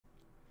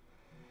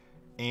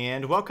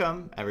And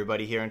welcome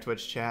everybody here in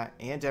Twitch chat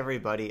and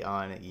everybody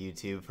on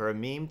YouTube for a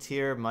Meme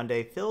Tier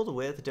Monday filled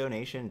with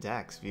donation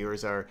decks.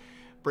 Viewers are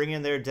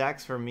bringing their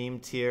decks for Meme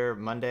Tier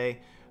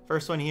Monday.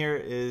 First one here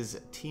is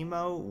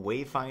Teemo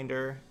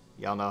Wayfinder.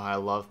 Y'all know how I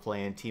love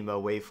playing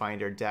Teemo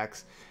Wayfinder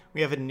decks.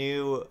 We have a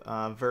new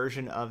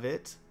version of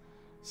it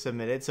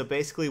submitted. So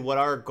basically what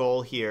our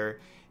goal here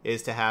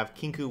is to have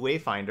Teemo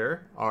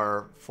Wayfinder,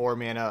 our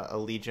 4-mana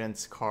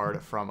Allegiance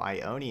card from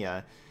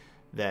Ionia,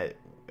 that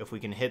if we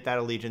can hit that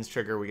Allegiance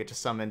trigger, we get to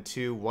summon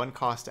 2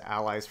 1-cost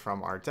allies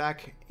from our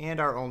deck,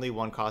 and our only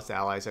 1-cost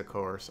allies, of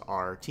course,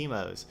 are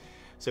Teemos.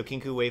 So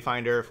Teemo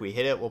Wayfinder, if we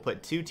hit it, we'll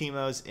put 2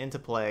 Teemos into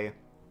play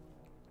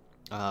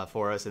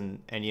for us,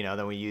 and you know,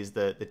 then we use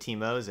the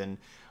Teemos and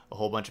a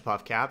whole bunch of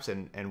puff caps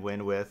and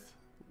win with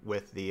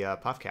the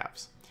puff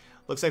caps.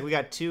 Looks like we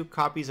got 2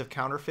 copies of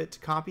counterfeit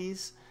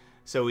copies,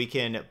 so we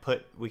can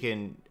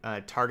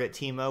target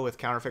Teemo with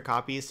counterfeit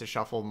copies to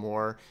shuffle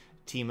more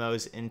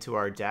Teemos into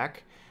our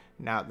deck.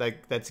 Now,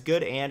 that's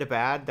good and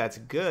bad. That's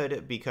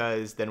good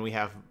because then we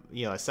have,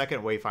 you know, a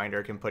second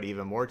Wayfinder can put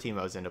even more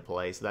Teemos into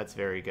play, so that's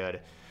very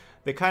good.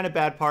 The kind of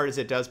bad part is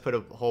it does put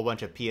a whole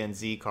bunch of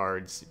PNZ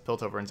cards,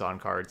 Piltover and Zaun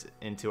cards,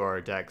 into our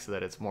deck so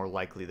that it's more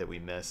likely that we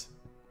miss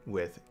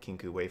with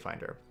Teemo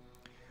Wayfinder.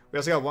 We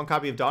also got 1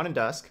 copy of Dawn and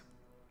Dusk,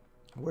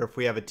 where if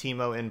we have a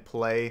Teemo in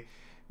play,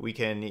 we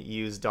can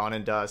use Dawn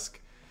and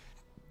Dusk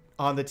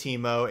on the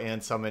Teemo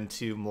and summon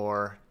 2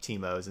 more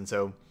Teemos. And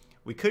so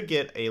we could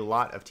get a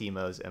lot of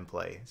Teemos in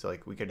play. So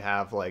like we could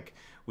have like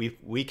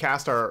we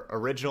cast our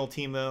original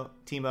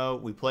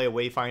Teemo, we play a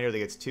Wayfinder that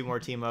gets 2 more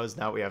Teemos.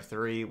 Now we have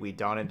 3. We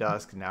Dawn and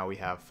Dusk. Now we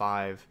have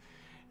 5,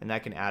 and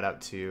that can add up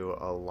to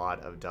a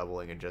lot of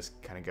doubling and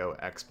just kind of go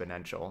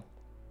exponential.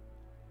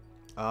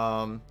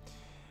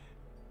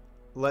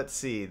 Let's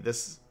see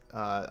this.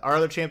 Our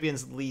other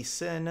champion's Lee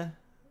Sin.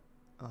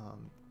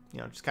 You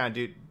know, just kind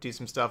of do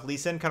some stuff. Lee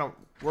Sin kind of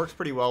works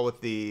pretty well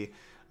with the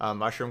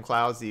mushroom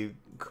clouds that you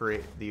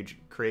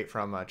create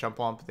from Chump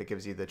Lump. That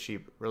gives you the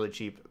really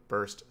cheap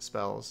burst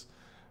spells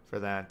for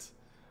that.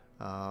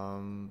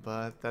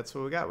 But that's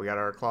what we got. We got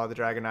our Claw of the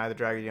Dragon, Eye of the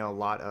Dragon. You know, a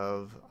lot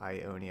of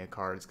Ionia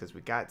cards because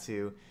we got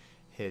to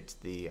hit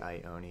the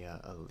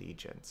Ionia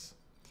Allegiance.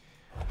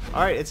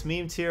 All right, it's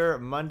Meme Tier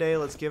Monday.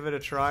 Let's give it a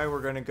try.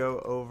 We're gonna go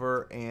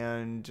over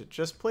and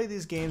just play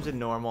these games in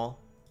normal.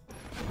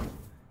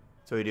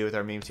 That's what we do with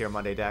our Meme Tier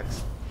Monday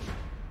decks.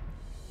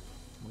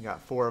 We got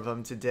 4 of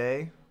them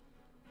today.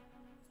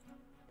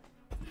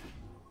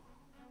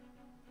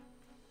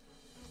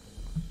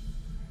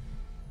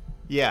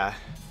 Yeah,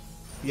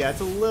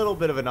 it's a little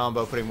bit of a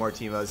nombo putting more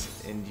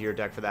Teemos into your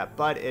deck for that,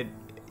 but it's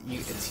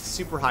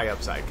super high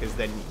upside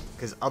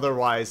because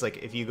otherwise, like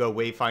if you go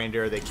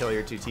Wayfinder, they kill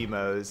your 2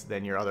 Teemos,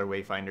 then your other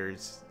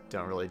Wayfinders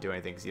don't really do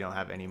anything because you don't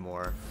have any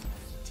more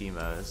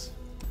Teemos.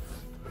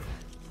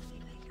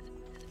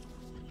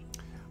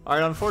 All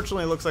right,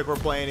 unfortunately, it looks like we're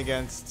playing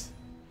against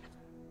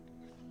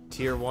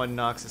Tier 1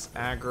 Noxus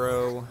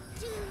aggro.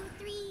 2,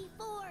 3,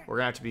 4. We're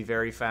gonna have to be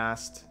very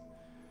fast.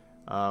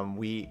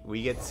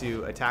 We get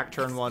to attack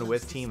turn 1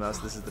 with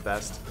Teemos. This is the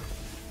best,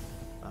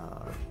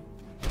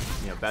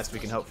 best we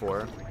can hope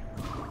for.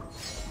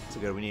 So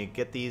good. We need to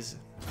get these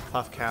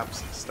puff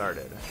caps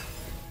started.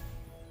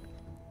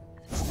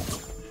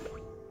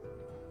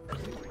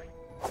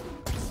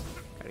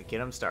 Gotta get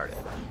them started.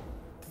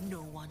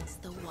 No one's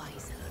the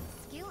wiser.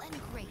 Skill and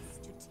grace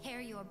to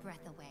tear your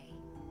breath away.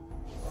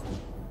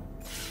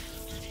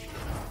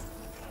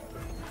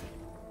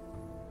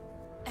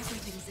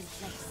 Everything's in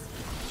place.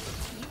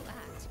 You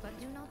act, but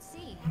do not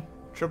see.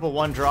 Triple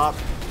 1 drop.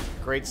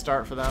 Great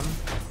start for them.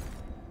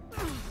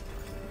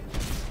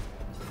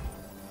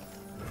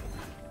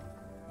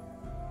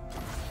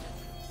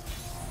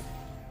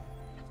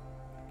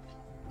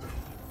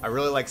 I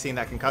really like seeing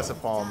that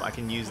Concussive Palm. I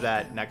can use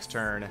that next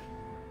turn.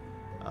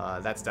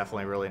 That's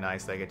definitely really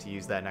nice that I get to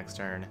use that next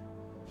turn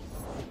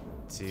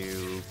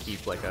to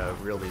keep like a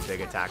really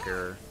big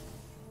attacker,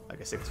 like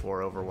a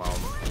 6/4 Overwhelm.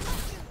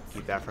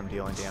 Keep that from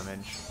dealing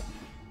damage.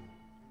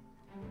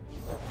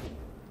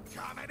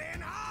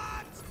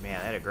 Man,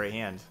 I had a great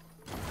hand.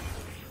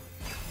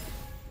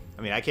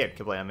 I mean, I can't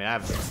complain. I mean, I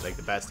have like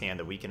the best hand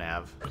that we can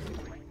have.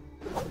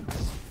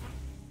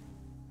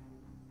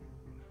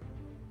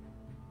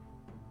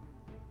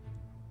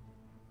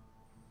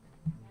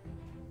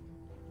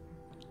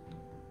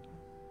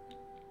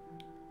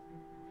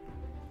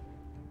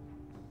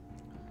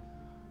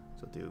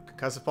 So do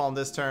Concussive Palm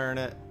this turn,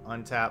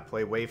 untap,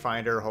 play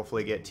Wayfinder,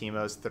 hopefully get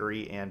Teemos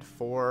 3 and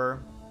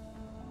 4.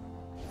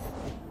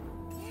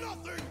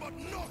 Nothing but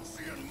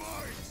Noxian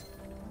might.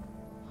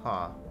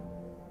 Huh.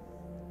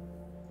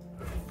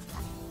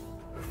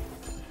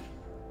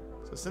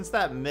 So since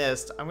that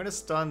missed, I'm gonna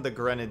stun the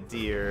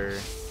Grenadier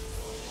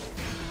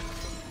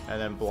and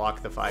then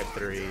block the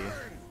 5/3. You'll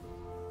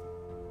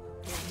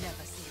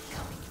never see it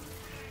coming.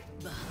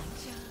 Behind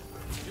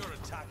you. Your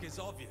attack is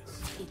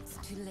obvious. It's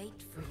too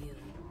late for you.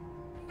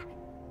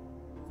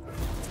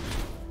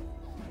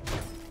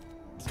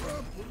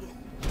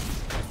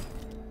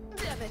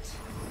 Damn it.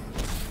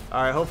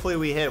 Alright, hopefully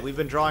we hit. We've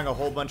been drawing a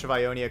whole bunch of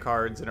Ionia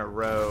cards in a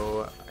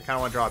row. I kind of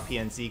want to draw a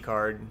PNC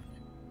card.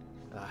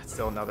 It's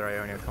still another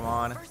Ionia. Come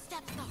on. First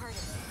step's the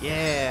hardest.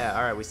 Yeah!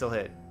 Alright, we still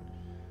hit.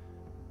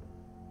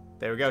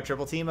 There we go.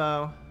 Triple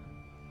Teemo.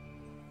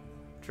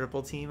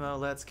 Triple Teemo,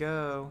 let's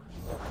go.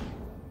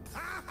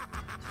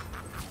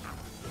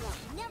 You'll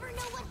never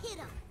know what hit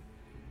him.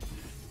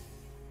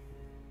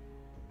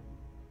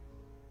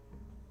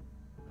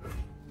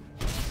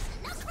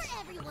 Enough for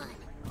everyone.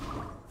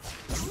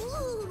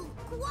 Ooh,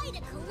 quite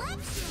a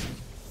collection.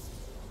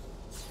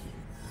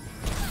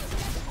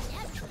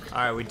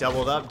 Alright, we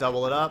doubled up,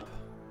 double it up.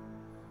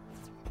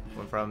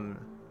 Went from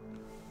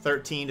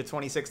 13 to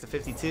 26 to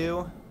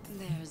 52.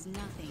 There's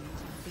nothing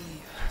to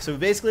fear. So we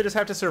basically just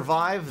have to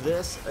survive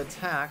this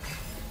attack.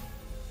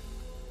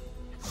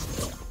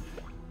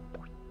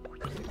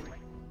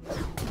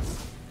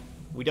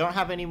 We don't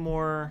have any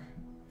more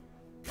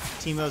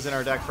Teemos in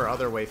our deck for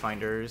other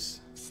Wayfinders.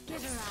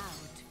 Skitter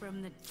out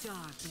from the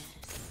darkness.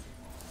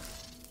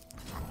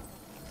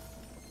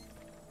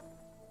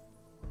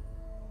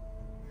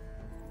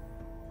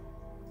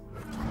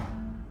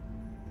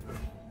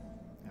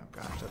 Oh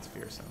gosh, that's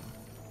fearsome.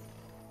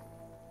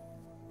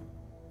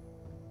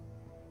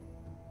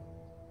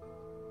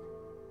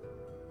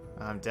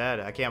 I'm dead.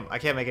 I can't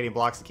make any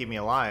blocks to keep me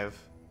alive.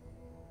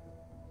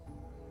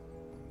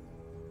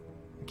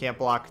 I can't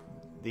block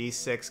these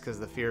 6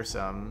 because the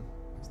fearsome.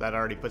 So that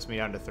already puts me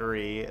down to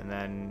 3, and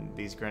then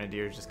these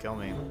grenadiers just kill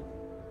me.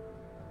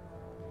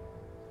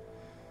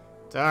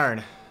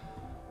 Darn.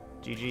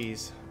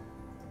 GG's.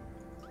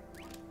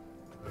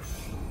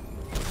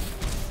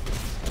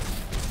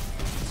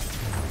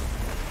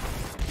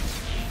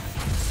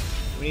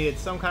 We needed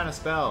some kind of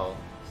spell.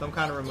 Some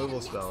kind of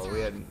removal spell. We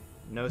had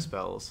no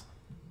spells.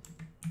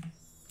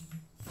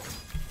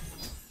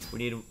 We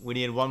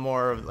needed one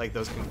more of like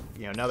those,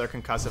 you know, another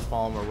concussive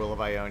palm or Will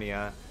of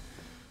Ionia,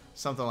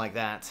 something like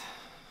that.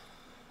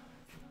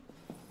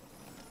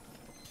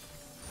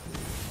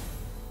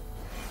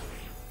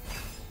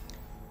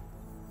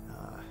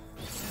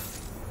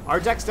 Our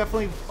deck's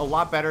definitely a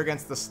lot better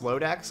against the slow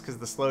decks because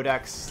the slow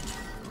decks,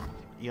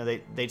 you know,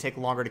 they take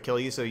longer to kill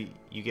you, so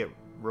you get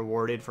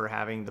rewarded for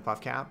having the puff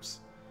caps.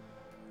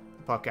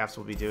 The puff caps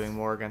will be doing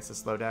more against the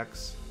slow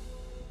decks.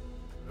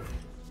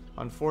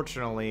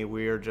 Unfortunately,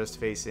 we're just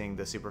facing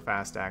the super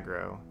fast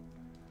aggro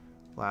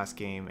last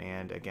game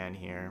and again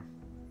here.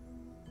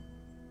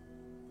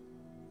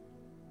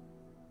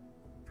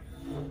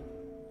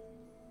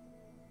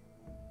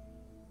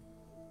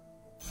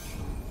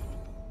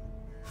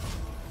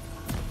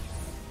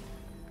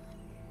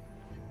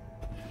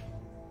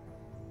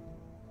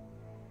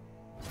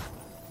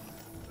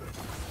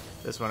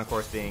 This one, of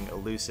course, being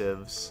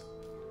elusives.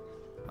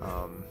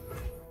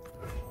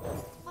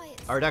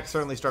 Our deck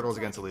certainly struggles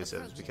against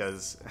elusives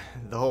because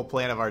the whole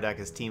plan of our deck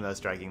is Teemo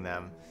striking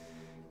them,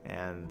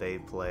 and they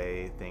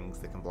play things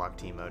that can block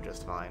Teemo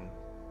just fine.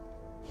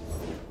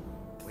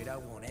 We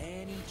don't want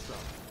any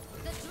trouble.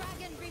 The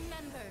dragon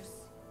remembers.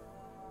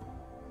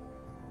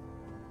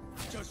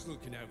 Just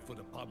looking out for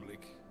the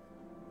public.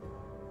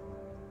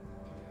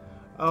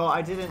 Oh,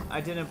 I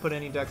didn't put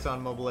any decks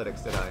on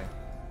Mobilytics, did I?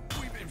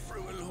 We've been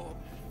through a lot.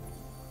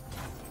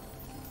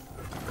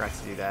 I forgot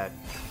to do that.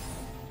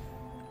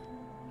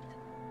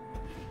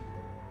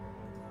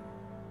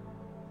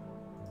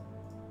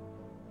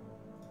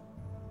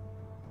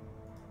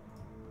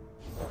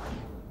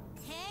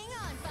 Hang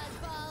on,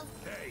 Buzzball.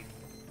 Hey,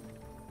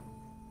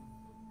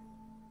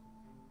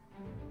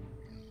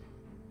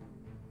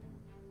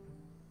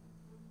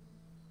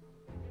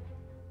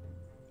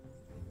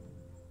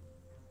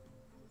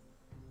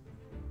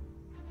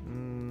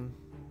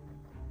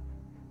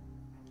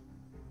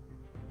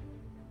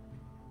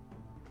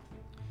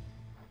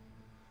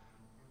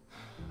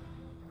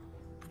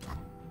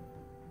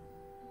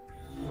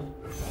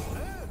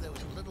 There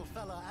was a little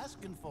fella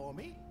asking for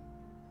me.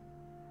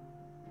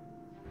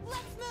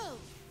 Let's move.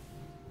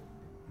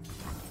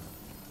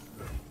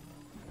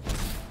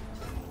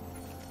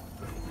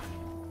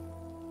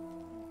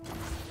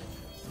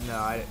 No,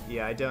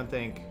 I don't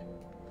think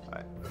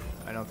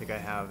I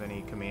have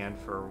any command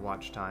for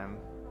watch time.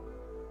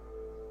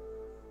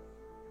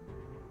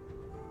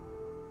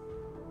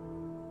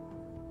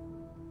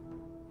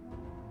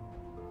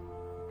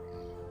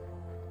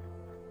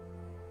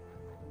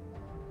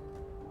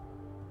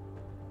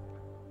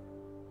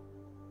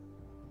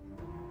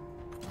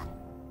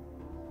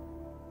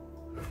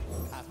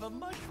 Have a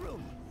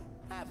mushroom.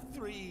 Have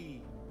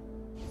 3.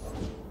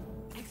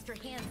 Extra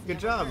hands. Good never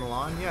job, hurt.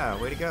 Milan.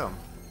 Yeah, way to go.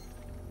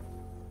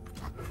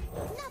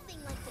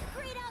 Nothing like the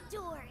great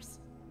outdoors.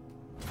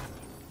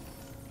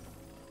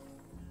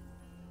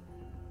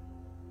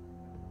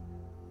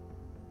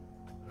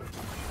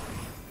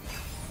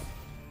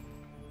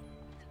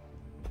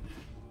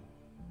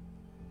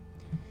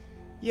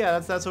 Yeah,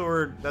 that's what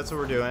we're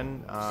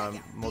doing.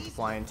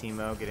 Multiplying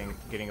Teemo,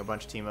 getting a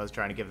bunch of Teemos,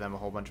 trying to give them a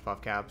whole bunch of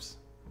puff caps.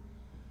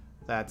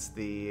 That's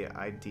the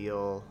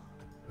ideal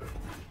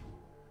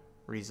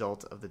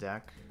result of the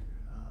deck.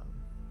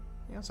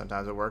 You know,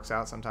 sometimes it works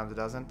out, sometimes it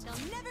doesn't.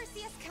 They'll never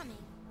see us coming.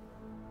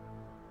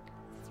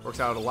 Works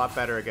out a lot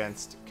better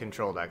against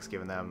control decks,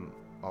 giving them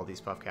all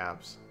these buff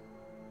caps.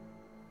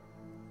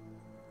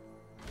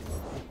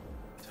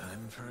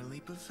 Time for a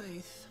leap of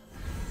faith.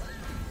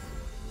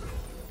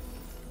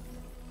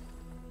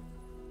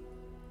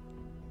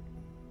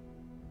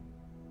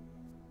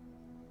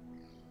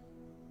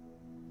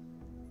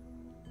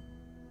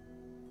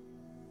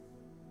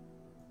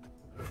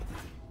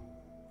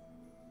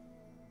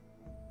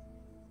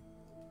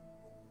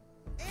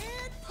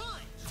 And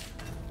punch!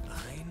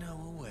 I know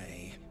a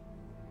way.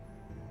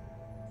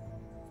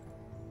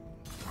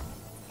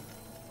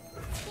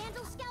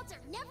 Vandal scouts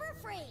are never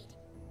afraid.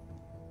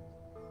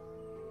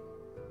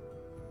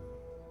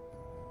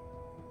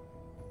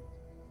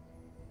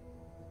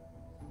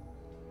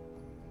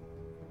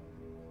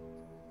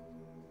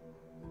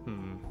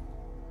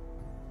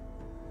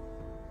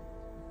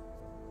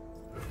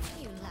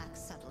 You lack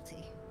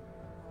subtlety.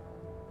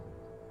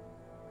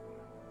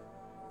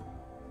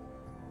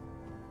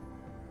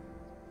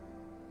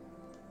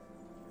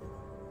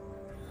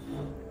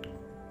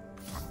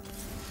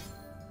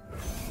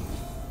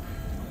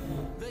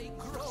 They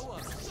grow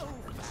up so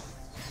fast.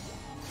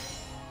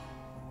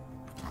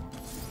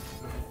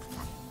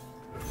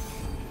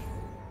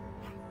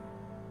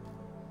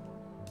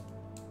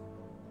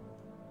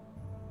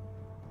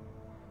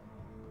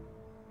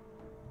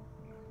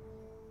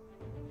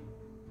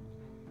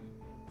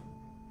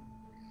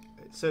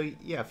 So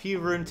yeah, a few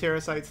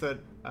Runeterra sites that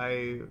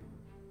I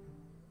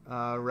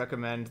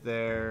recommend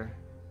there.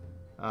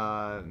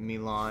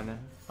 Milan,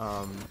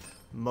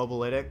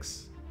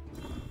 Mobilytics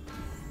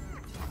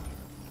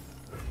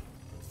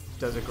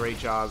does a great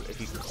job. If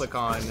you click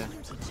on,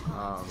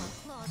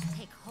 Claws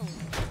take hold.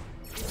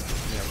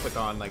 click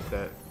on like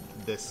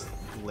this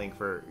link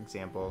for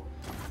example,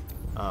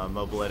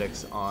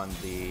 Mobilytics on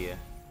the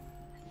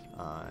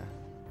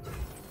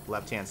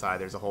left-hand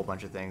side. There's a whole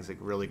bunch of things. Like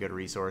really good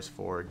resource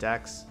for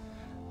decks.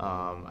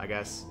 I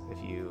guess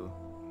if you,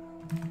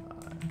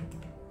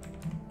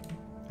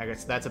 I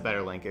guess that's a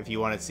better link. If you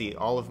want to see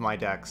all of my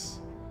decks,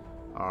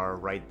 are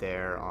right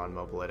there on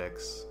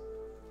Mobilytics.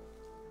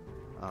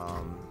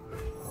 I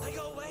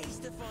got ways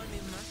to find me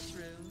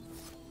mushrooms.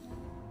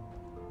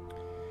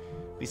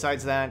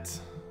 Besides that,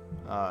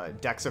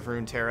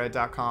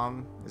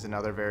 dexofruneterra.com is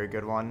another very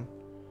good one.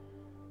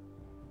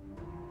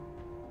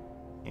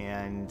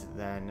 And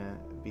then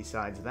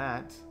besides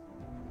that,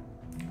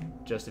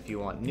 just if you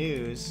want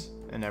news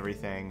and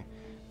everything,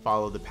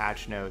 follow the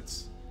patch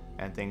notes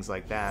and things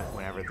like that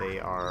whenever they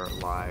are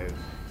live.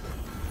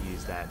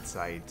 Use that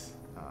site.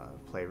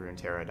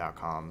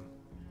 Playruneterra.com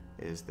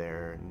is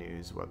their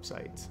news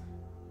website.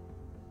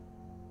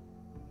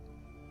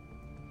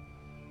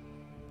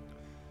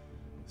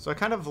 So I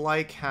kind of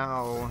like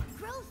how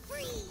Grow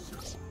free.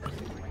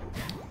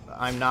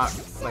 I'm not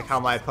like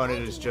how my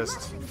opponent is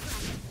just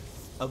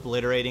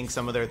obliterating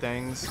some of their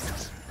things.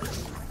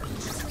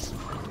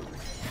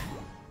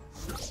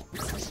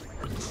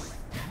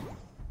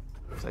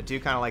 So I do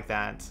kind of like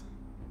that.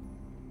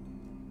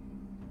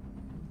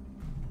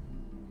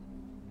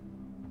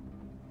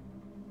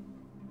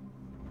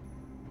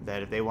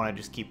 That if they want to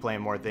just keep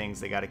playing more things,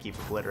 they got to keep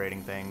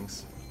obliterating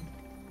things.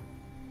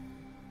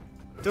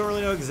 Don't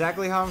really know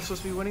exactly how I'm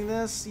supposed to be winning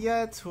this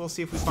yet. We'll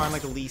see if we find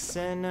like a Lee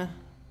Sin.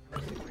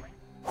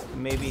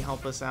 Maybe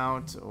help us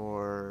out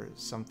or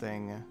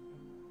something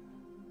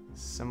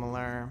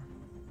similar.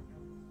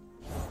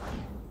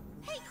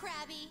 Hey,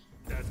 Krabby.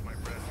 That's my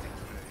resting face.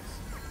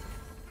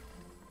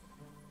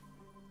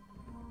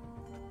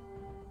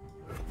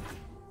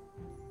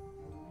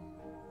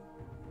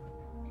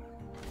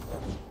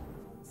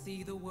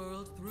 See the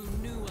world through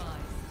new eyes.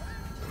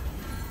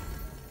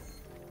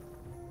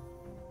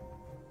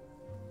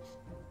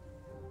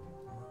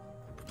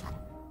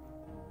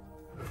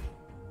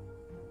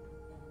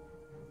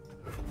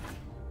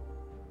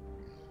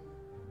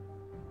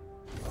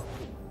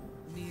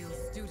 Kneel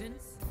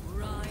students,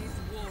 rise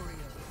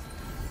warriors.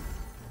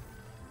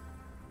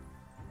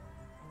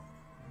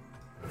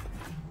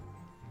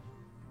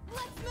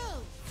 Let's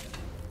move.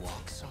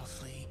 Walk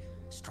softly,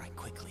 strike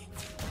quickly.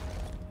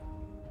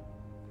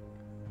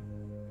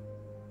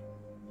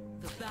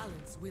 The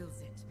balance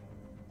wills it.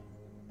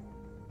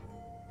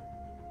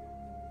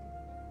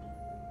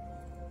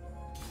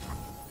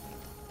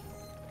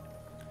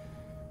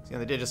 So,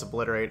 they did just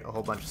obliterate a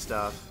whole bunch of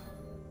stuff.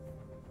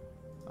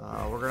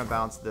 We're gonna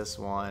bounce this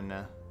one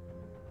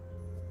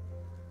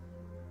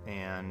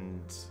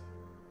and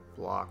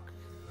block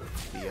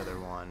the other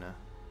one.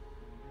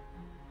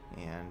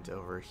 And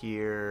over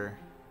here,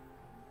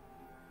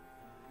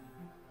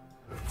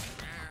 I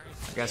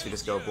guess we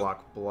just go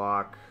block,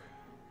 block.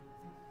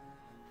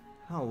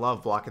 I don't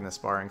love blocking the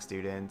sparring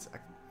student. I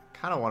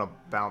kind of want to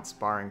bounce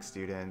sparring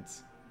student.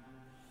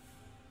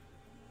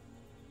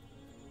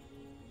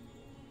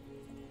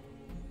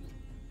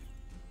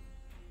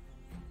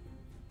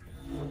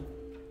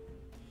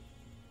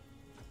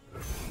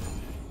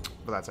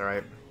 But that's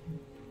alright.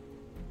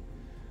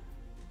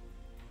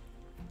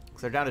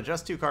 So they're down to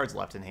just 2 cards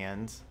left in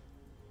hand.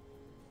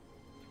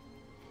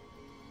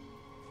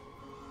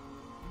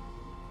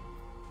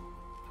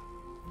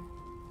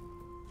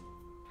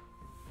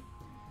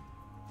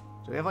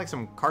 Do we have like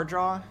some card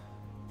draw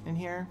in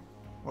here?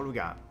 What do we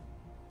got?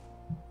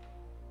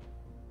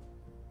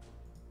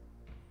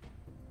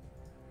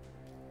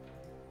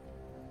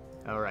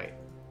 All right.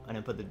 I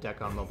didn't put the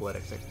deck on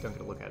Mobilytics. I don't get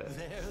to look at it.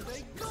 There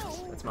they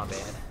go. That's my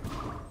bad.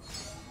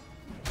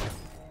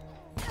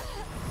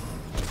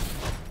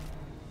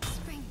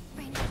 Spring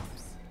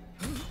raindrops.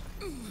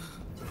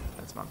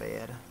 That's my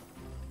bad.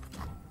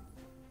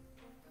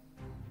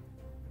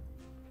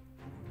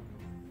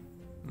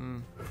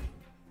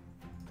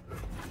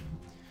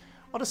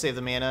 I'll just save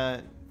the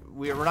mana.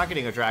 We're not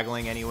getting a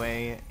Dragling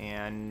anyway,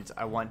 and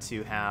I want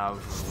to have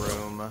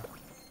room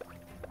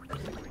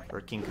for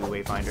Teemo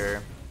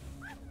Wayfinder.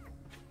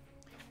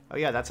 Oh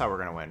yeah, that's how we're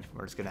gonna win.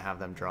 We're just gonna have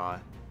them draw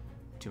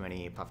too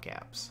many puff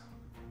caps.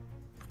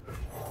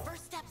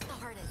 First step's the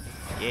hardest.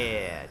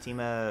 Yeah,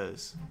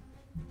 Teemos.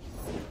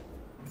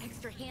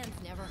 Extra hands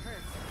never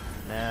hurt.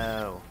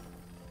 No.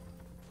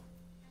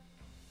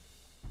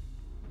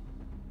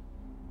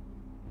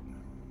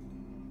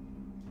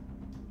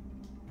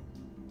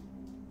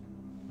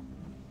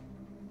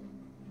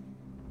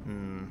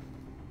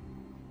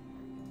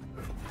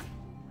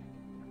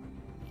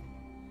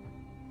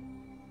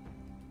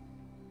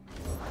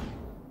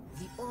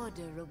 The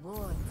order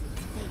rewards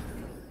its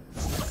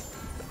faithful.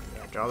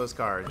 Yeah, draw those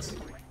cards.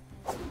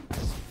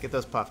 Get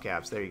those puff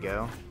caps. There you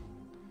go.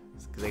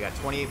 Because they got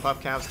 28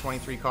 puff caps,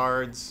 23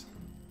 cards.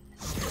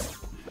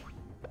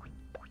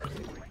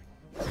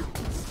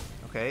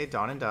 Okay,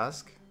 Dawn and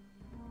Dusk.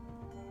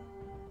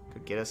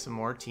 Could get us some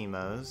more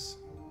Teemos.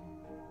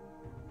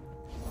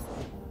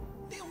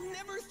 They'll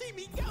never see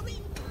me coming.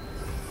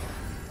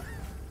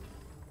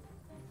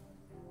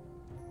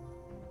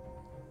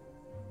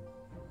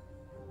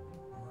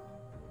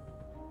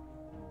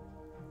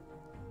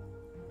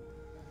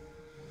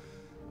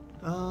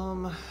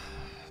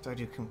 Do I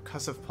do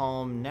Concussive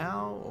Palm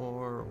now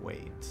or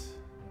wait?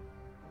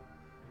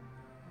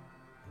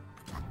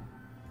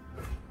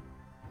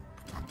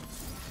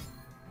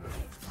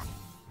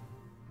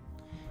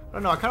 I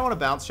don't know, I kind of want to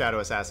bounce Shadow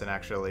Assassin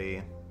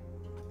actually.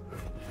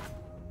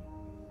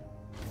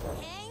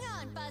 Hang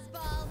on,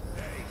 Buzzball.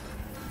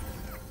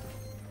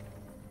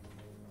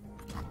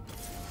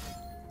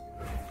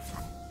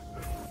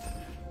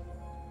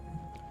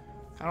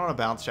 I don't want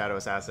to bounce Shadow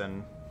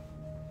Assassin.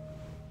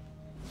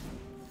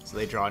 So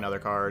they draw another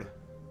card.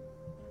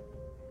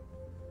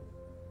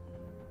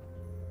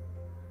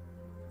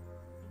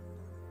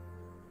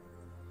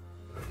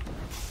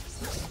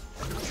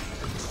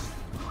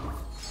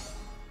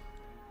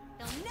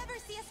 They'll never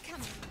see us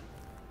coming.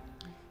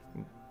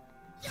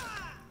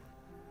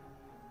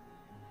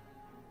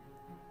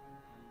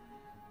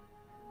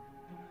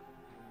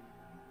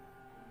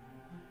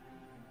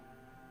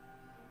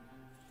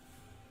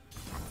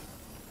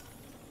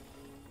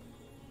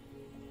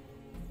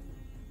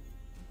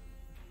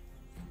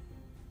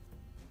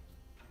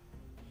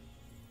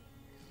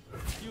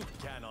 You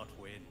cannot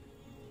win.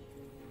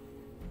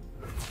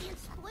 Can't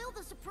spoil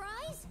the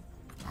surprise.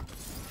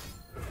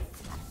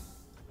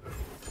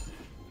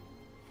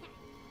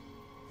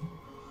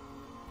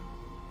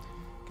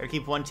 Gotta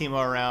keep one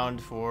Teemo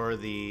around for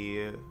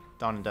the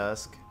Dawn and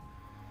Dusk.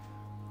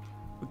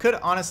 We could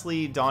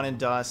honestly Dawn and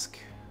Dusk,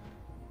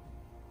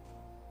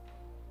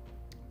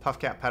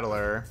 Puffcat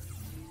Peddler.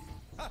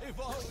 I've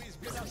always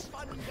been a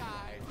fun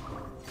guy.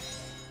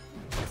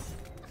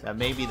 That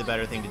may be the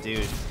better thing to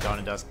do, Dawn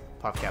and Dusk,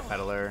 Puffcat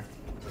Peddler.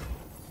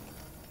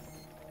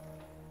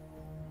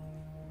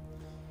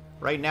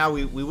 Right now,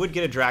 we would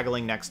get a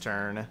Dragling next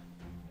turn.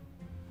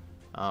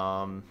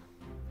 But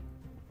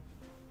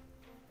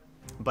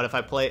if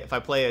I play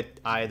a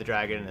Eye of the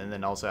Dragon and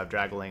then also have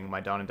Dragling,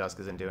 my Dawn and Dusk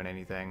isn't doing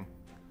anything.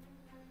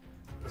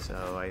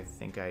 So I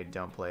think I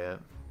don't play it.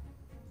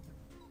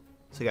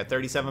 So we got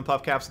 37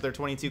 puff caps with their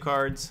 22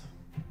 cards.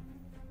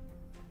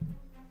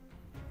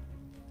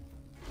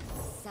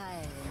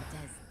 Silent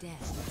as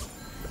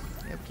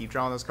death. Yep, keep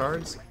drawing those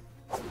cards.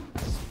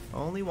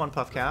 Only one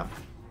puff cap.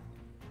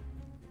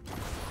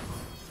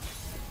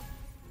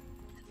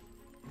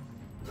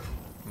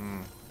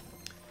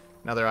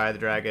 Another Eye of the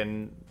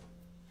Dragon.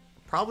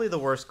 Probably the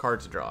worst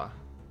card to draw.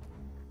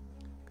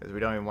 Because we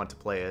don't even want to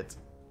play it.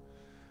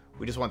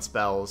 We just want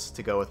spells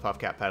to go with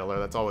Puffcat Peddler.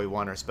 That's all we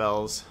want are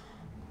spells.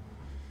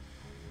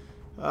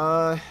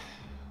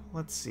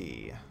 Let's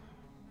see. Do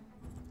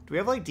we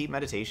have like Deep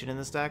Meditation in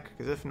this deck?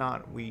 Because if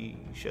not, we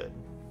should.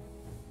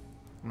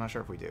 I'm not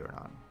sure if we do or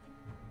not.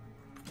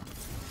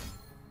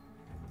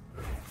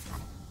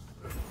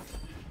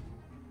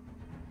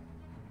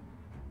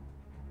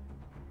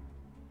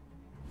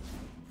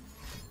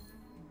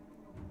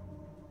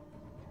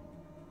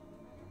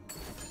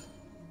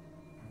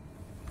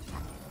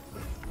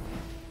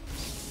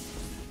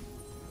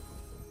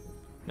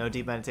 No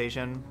Deep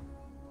Meditation?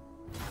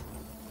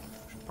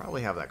 Should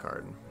probably have that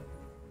card.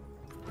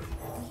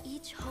 We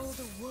each hold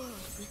a world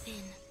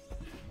within.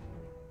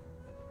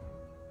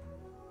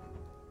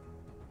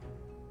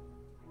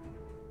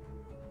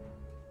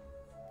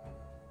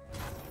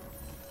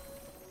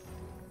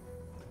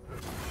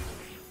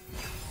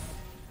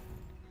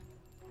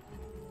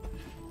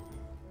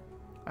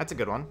 That's a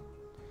good one.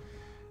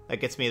 That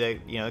gets me the,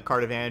 you know, the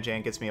card advantage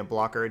and gets me a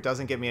blocker. It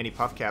doesn't give me any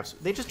puff caps.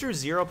 They just drew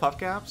 0 puff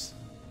caps?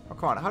 Oh,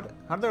 come on. How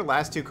did their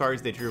last 2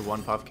 cards, they drew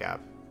 1 puff cap?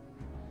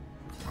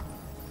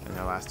 In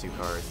their last 2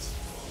 cards.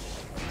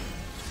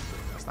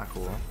 That's not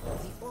cool.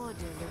 The order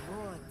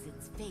rewards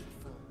its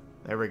faithful.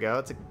 There we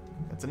go.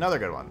 It's another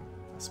good one.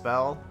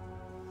 Spell.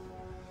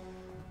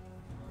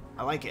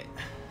 I like it.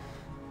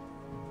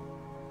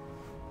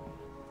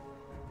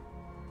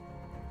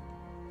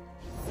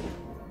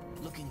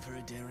 Looking for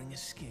a daring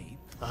escape?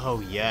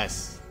 Oh,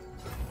 yes.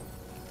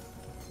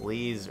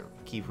 Please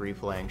keep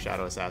replaying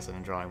Shadow Assassin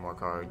and drawing more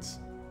cards.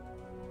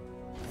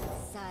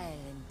 Silent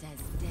as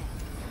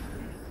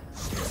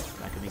death.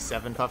 That could be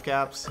 7 puff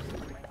caps.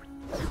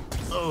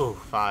 Oh,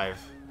 5.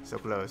 So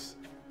close.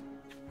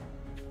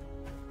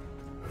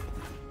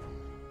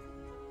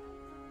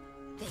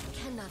 They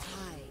cannot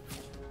hide.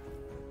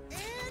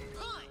 And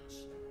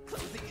punch!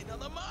 Closing in on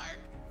the mark!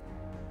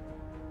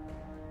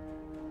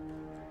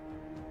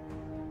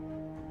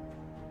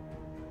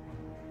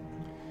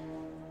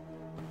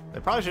 They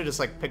probably should have just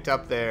like picked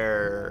up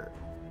their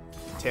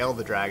Tail of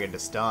the Dragon to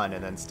stun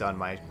and then stun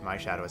my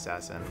Shadow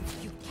Assassin.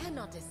 You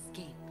cannot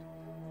escape.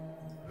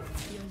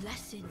 Your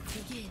lesson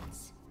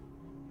begins.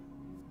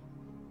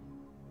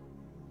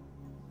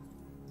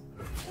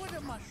 Would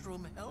a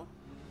mushroom help?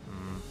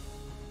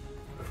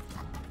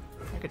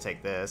 I could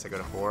take this. I go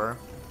to 4.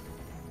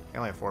 I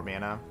only have 4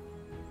 mana.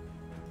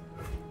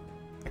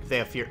 If they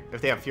have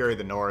Fury of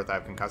the North, I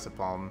have Concussive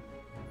Palm.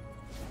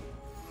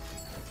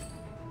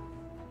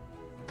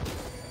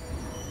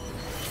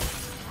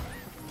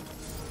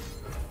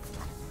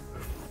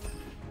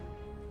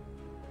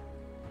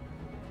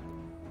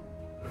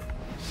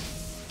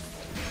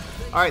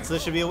 Alright, so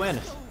this should be a win.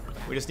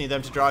 We just need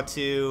them to draw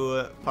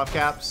 2 puff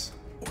caps.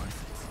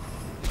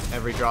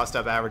 Every draw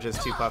step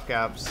averages 2 puff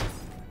caps.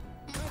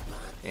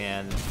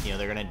 And, you know,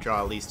 they're going to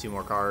draw at least 2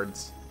 more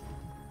cards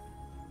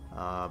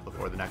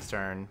before the next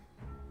turn.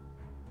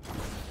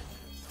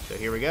 So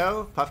here we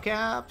go. Puff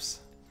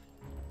caps.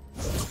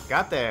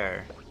 Got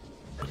there.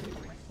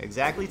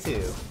 Exactly 2.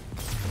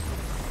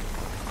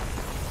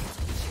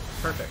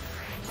 Perfect.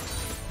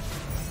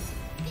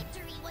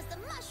 Victory was the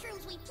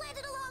mushrooms we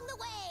planted along the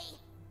way.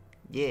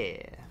 Yeah.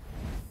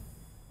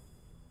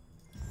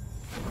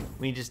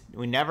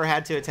 We never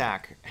had to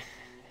attack.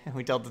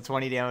 We dealt the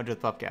 20 damage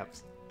with puff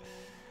caps.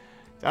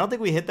 I don't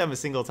think we hit them a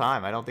single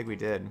time. I don't think we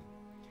did.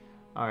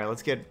 Alright,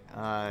 let's get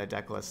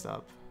deck list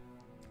up.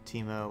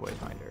 Teemo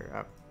Wayfinder.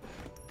 Oh,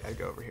 gotta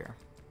go over here.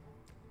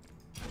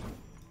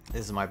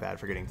 This is my bad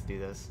for getting to do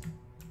this.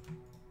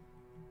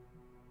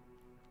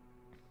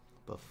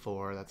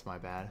 Before, that's my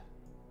bad.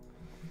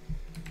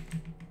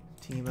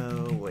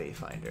 Teemo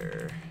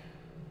Wayfinder.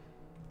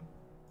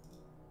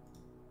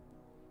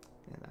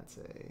 And that's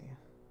a...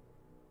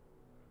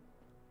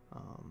 I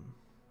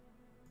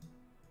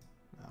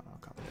don't know,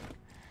 copy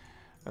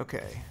that.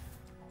 Okay.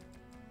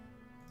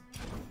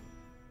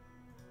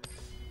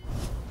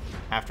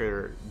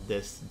 After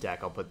this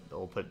deck, I'll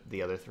put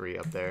the other 3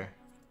 up there.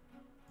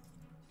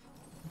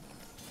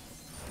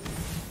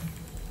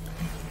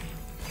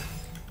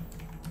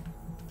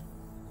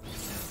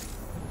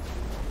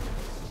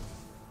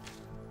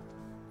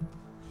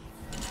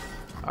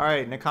 All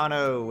right,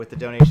 Nakano with the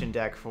donation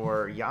deck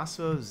for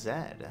Yasuo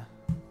Zed.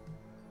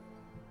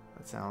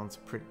 That sounds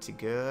pretty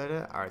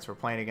good. All right, so we're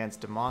playing against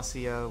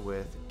Demacia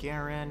with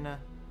Garen.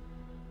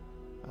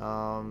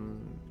 I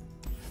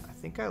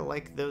think I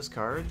like those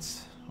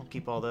cards. I'll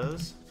keep all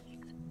those.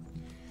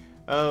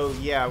 Oh,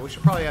 yeah, we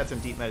should probably add some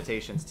deep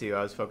meditations, too.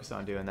 I was focused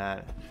on doing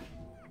that.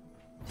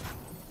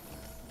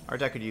 Our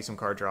deck could use some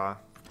card draw.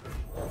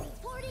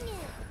 Reporting in.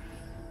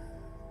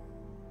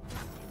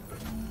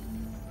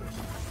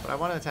 But I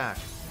want to attack.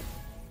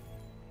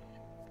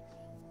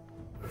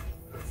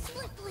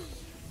 Swiftly.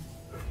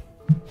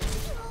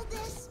 Hold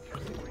this.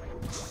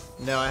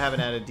 No, I haven't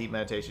added deep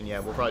meditation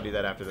yet. We'll probably do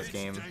that after this It's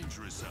game.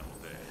 dangerous out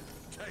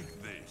there.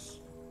 Take this.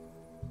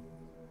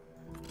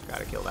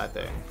 Gotta kill that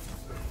thing.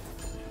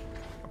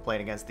 We're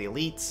playing against the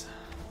elites.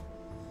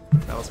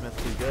 Battlesmith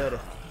too good.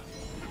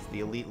 It's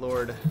the elite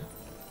lord.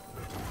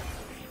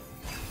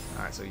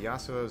 Alright, so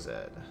Yasuo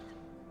Zed.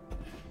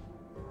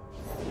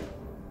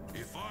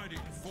 If I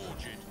didn't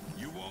forge it,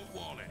 you won't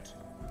want it.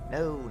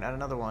 No, not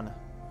another one.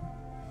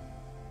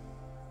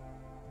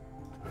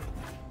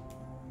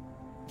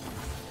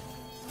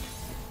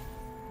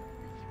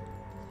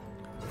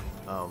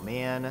 Oh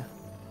man.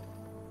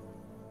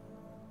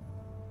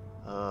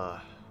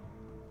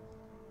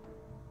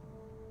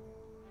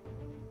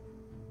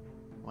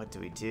 What do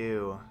we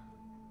do?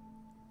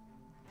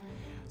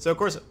 So of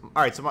course,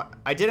 alright, so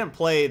I didn't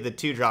play the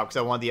 2-drop because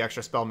I wanted the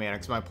extra spell mana,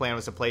 because my plan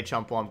was to play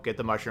Chump Wump, get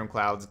the Mushroom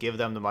Clouds, give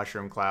them the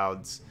Mushroom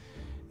Clouds,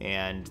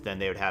 and then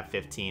they would have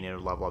 15 and it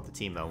would level up the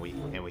Teemo,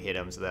 and we hit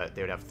them so that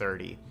they would have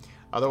 30.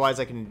 Otherwise,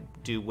 I can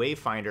do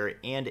Wayfinder,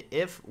 and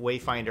if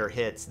Wayfinder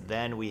hits,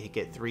 then we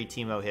get 3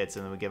 Teemo hits,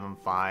 and then we give them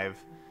 5.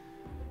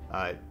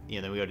 You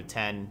know, then we go to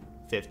 10,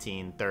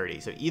 15, 30.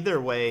 So either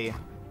way,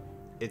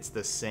 it's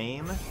the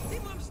same.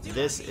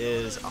 This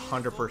is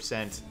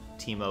 100%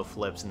 Teemo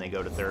flips and they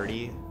go to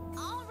 30,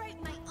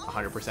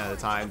 100% of the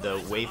time, the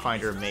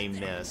Wayfinder may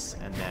miss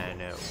and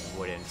then it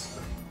wouldn't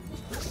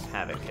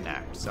have it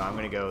connect. So I'm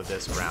going to go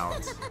this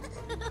round.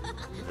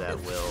 That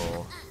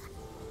will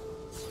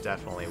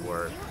definitely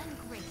work.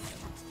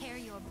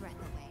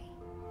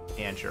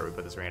 And sure, we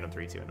put this random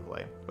 3-2 into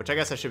play, which I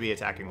guess I should be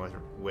attacking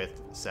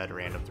with said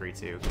random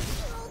 3-2. We'll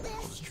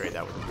just trade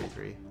that with a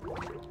 3-3.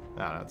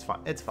 No, it's fine.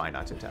 It's fine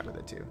not to attack with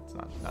it too. It's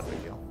not a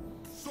big deal.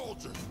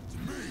 Soldier, it's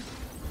me.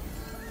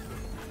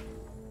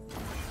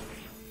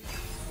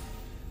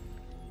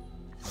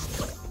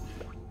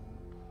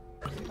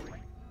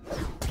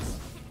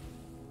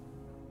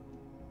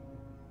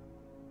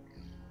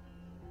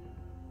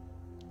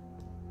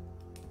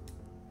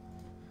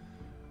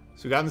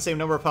 So we got the same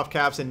number of puff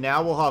caps, and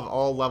now we'll have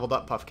all leveled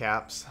up puff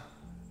caps,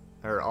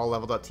 or all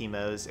leveled up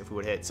Teemos if we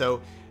would hit.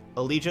 So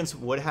Allegiance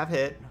would have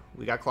hit.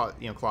 We got Claws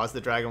of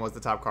the Dragon was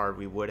the top card.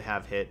 We would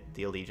have hit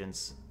the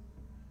Allegiance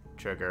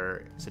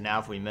trigger. So now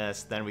if we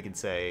miss, then we can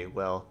say,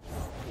 well,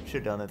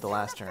 should have done it the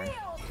last turn.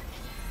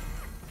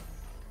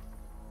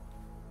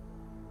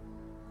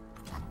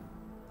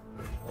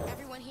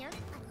 Everyone here?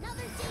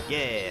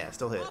 Yeah,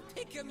 still hit. I'll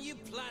pick 'em, you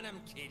plan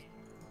 'em, kid.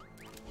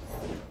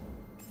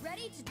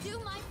 Ready to do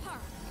my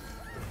part.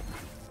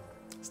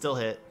 Still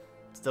hit.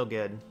 Still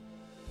good.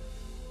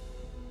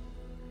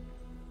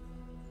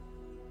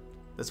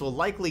 This will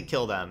likely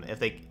kill them if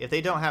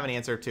they don't have an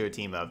answer to a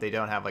Teemo, if they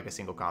don't have like a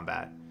single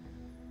combat.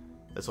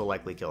 This will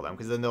likely kill them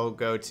because then they'll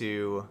go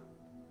to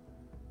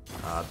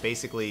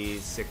basically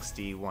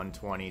 60,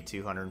 120,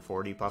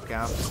 240 puff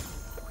caps.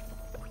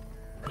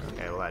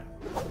 Okay, well that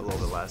a little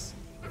bit less.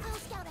 I'll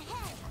scout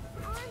ahead,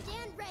 armed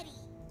and ready.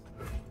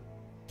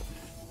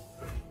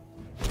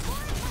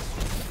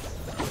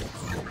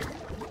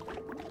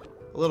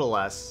 A little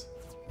less.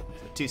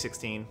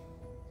 216.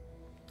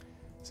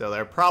 So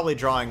they're probably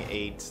drawing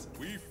 8,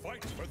 We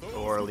fight for those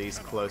or at who least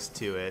cannot. close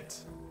to it.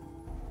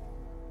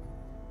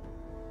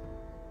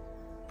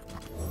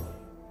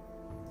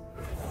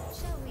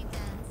 Shall we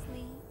dance,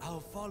 Lee? I'll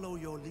follow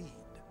your lead.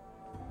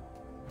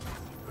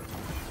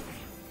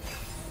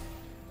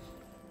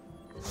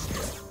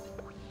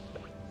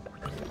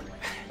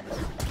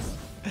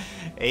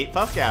 Eight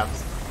puff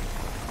caps.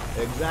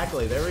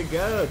 Exactly. There we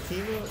go.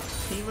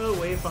 Teemo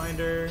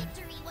Wayfinder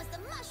Victory was the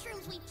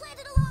mushrooms we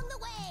planted along the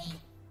way.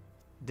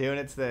 doing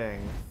its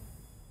thing.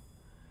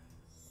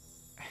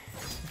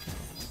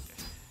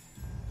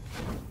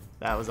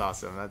 That was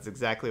awesome. That's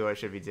exactly what I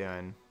should be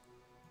doing.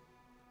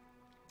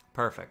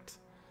 Perfect.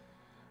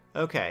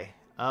 Okay.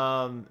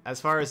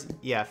 As far as,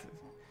 yeah,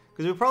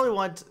 because we probably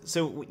want,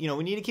 so, you know,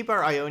 we need to keep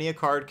our Ionia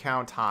card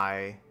count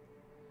high.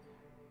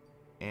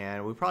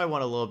 And we probably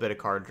want a little bit of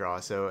card draw,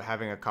 so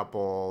having a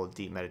couple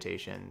deep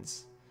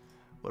meditations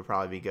would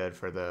probably be good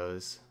for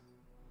those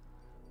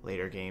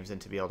later games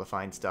and to be able to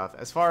find stuff.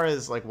 As far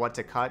as like what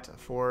to cut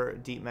for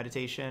deep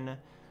meditation,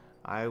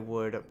 I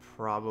would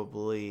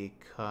probably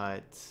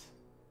cut,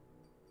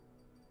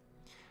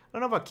 I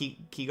don't know about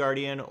Key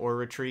Guardian or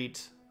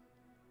Retreat.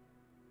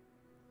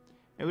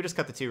 Maybe we just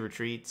cut the 2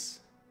 retreats.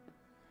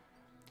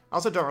 I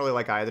also don't really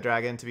like Eye of the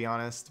Dragon, to be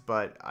honest,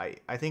 but I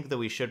think that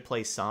we should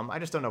play some. I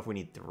just don't know if we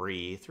need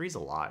 3. 3's a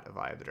lot of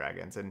Eye of the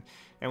Dragons. And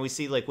we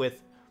see, like,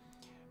 with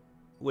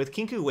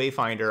Kinku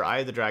Wayfinder, Eye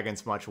of the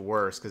Dragon's much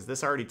worse, because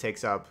this already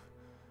takes up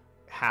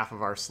half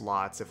of our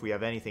slots if we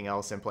have anything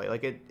else in play.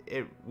 Like,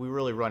 we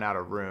really run out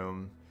of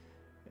room.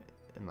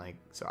 And, like,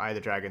 so Eye of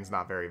the Dragon's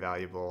not very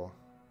valuable.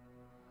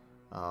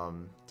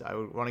 I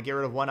would want to get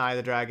rid of 1 Eye of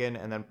the Dragon,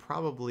 and then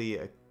probably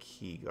a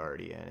Key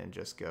Guardian, and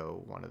just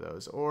go one of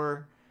those.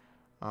 Or...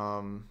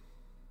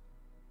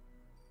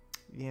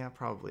 yeah,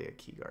 probably a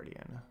Key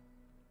Guardian.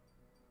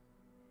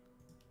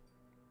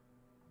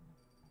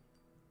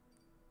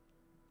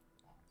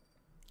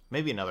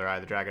 Maybe another Eye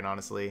of the Dragon,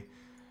 honestly.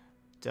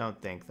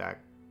 Don't think that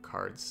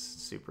card's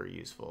super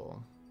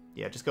useful.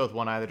 Yeah, just go with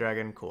 1 Eye of the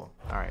Dragon. Cool.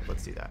 Alright,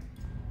 let's do that.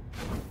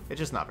 It's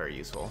just not very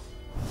useful.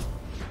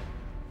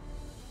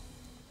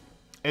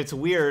 It's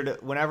weird,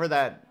 whenever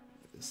that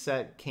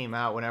set came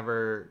out,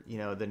 whenever, you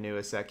know, the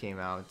newest set came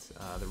out,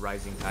 the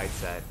Rising Tide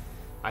set,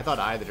 I thought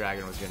Eye of the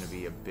Dragon was going to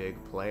be a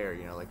big player,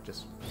 you know, like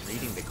just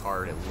reading the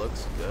card, it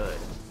looks good.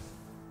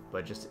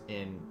 But just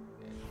in,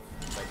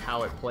 like,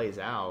 how it plays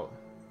out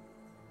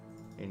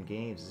in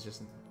games is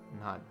just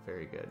not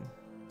very good.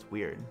 It's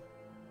weird.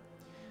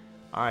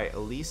 Alright,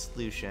 Elise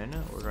Lucian,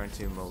 we're going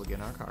to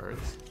mulligan our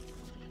cards.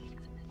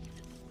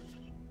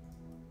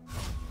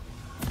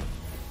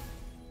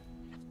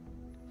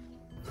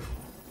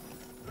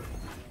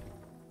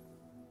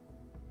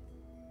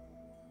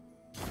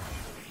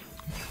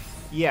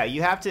 Yeah,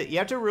 you have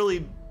to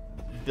really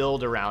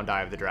build around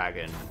Eye of the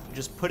Dragon.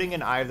 Just putting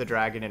an Eye of the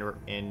Dragon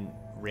in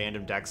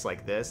random decks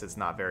like this, it's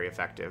not very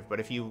effective. But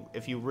if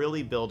you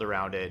really build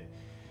around it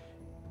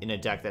in a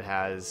deck that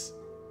has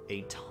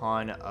a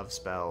ton of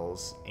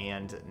spells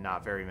and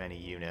not very many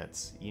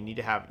units, you need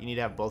to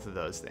have both of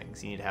those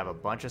things. You need to have a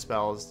bunch of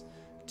spells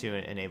to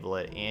enable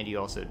it, and you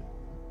also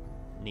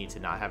need to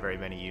not have very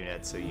many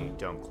units so you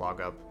don't clog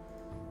up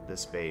the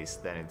space,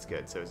 then it's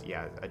good. So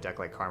yeah, a deck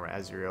like Karma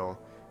Ezreal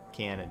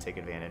can take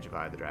advantage of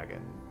Eye of the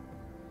Dragon.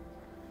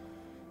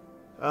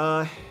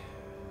 I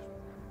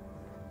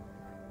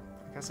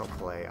guess I'll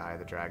play Eye of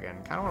the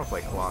Dragon. Kind of want to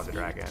play Claw of the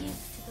Dragon.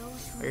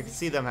 Like, I can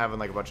see them having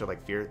like a bunch of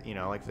like fear, you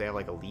know, like if they have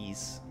like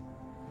Elise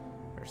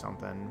or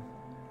something,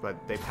 but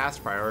they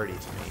passed priority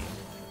to me.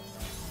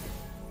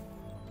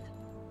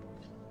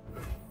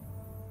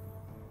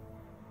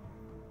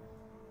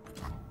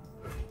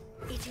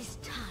 It is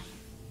time.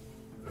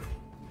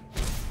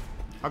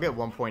 I'll get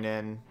 1 point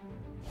in.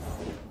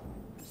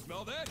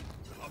 Smell that?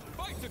 A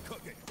fight to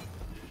cook it.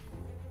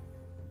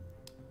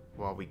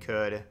 Well, we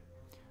could.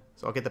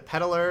 So I'll get the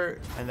Peddler,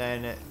 and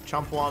then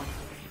Chump-Wump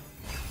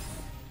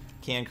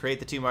can create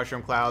the 2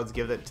 Mushroom Clouds,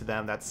 give it to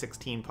them. That's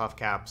 16 Puff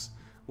Caps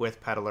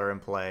with Peddler in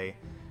play.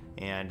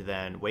 And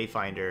then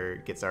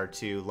Wayfinder gets our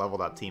 2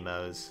 leveled up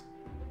Teemos.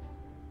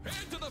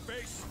 Hand to the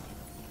face.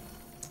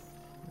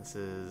 This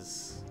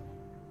is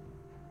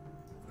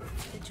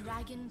The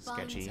dragon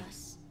sketchy. binds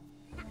us.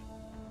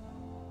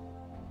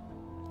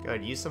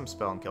 Good, use some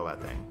spell and kill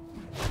that thing.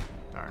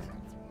 Darn.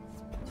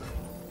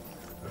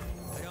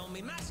 Put on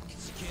me mask,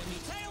 secure me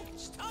tail,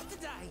 start the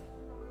day.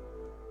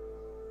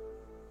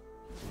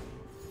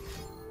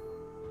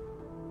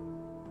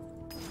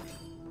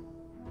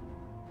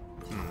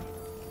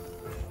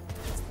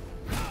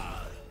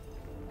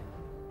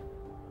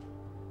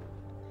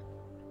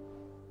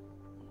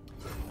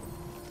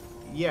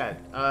 Yeah,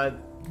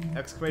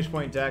 exclamation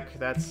point deck.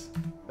 That's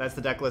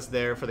the deck list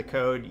there for the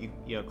code.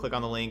 You know, click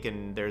on the link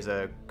and there's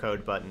a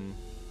code button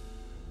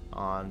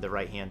on the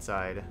right hand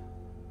side.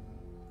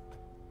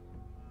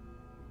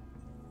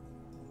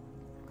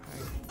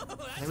 I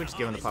think we just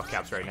give them the Puff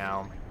Caps right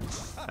now.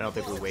 I don't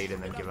think we wait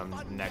and then give them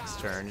next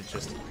turn. It's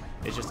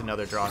just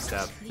another draw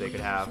step they could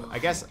have. I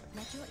guess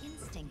Let your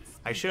instincts.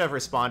 I should have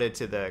responded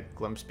to the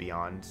Glimpse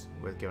Beyond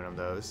with giving them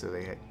those, so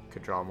they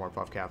could draw more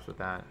Puff Caps with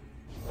that.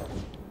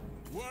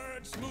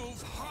 Words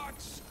move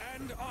hearts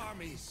and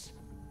armies.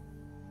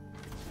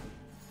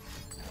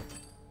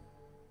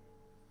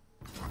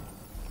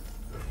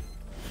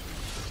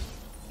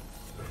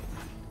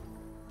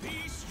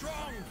 Be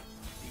strong.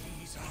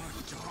 These are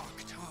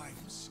dark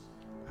times.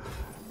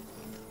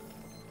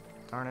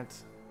 Darn it.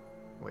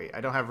 Wait,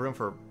 I don't have room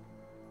for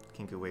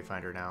Kinku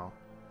Wayfinder now.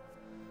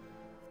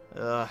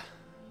 Ugh.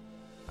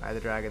 Eye of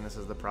the Dragon, this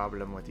is the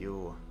problem with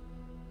you.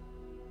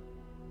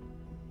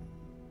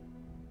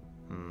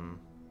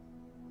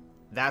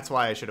 That's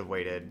why I should have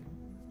waited.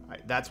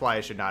 That's why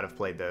I should not have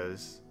played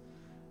those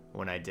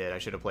when I did. I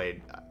should have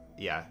played...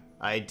 yeah,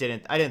 I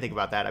didn't think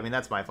about that. I mean,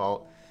 that's my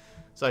fault.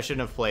 So I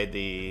shouldn't have played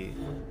the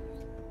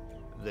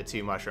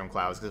 2 Mushroom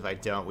Clouds, because if I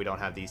don't, we don't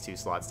have these 2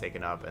 slots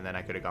taken up, and then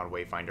I could have gone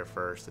Wayfinder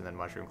first, and then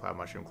Mushroom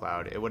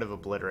Cloud. It would have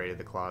obliterated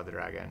the Claw of the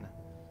Dragon.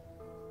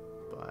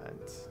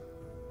 But...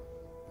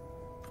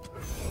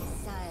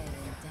 Silent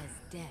as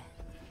death.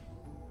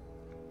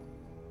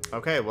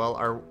 okay, well,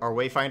 our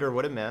Wayfinder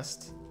would have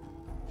missed.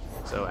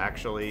 So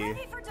actually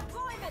Ready for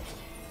deployment.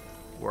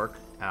 work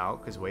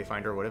out, because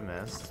Wayfinder would have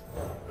missed.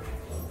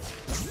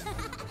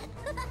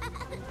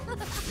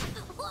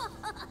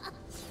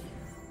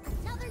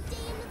 Another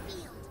day in the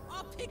field.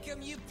 I'll pick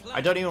 'em, you play.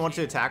 I don't even want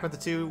to attack with the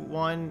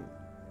 2-1,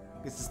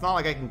 because it's not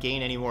like I can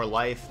gain any more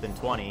life than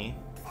 20.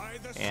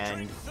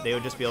 And they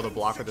would just be able to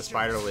block with the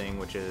Spiderling,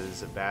 which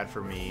is bad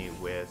for me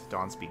with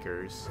Dawn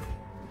Speakers.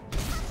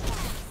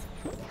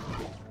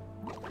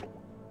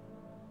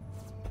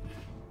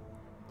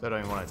 So I don't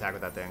even want to attack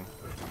with that thing.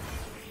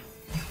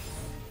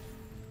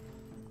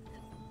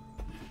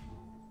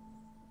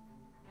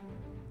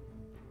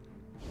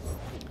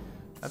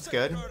 That's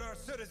good.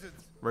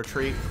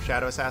 Retreat,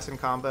 Shadow Assassin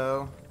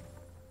combo.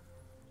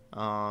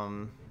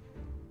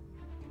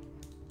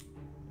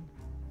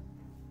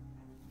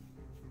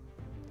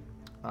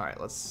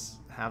 Alright, let's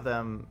have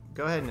them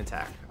go ahead and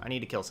attack. I need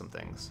to kill some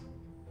things.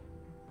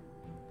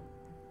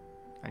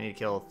 I need to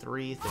kill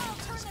 3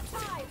 things.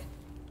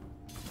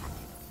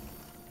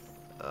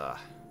 Ugh.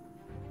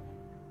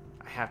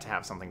 I have to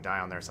have something die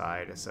on their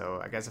side,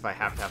 so I guess if I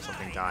have to have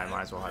something die, I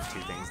might as well have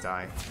 2 things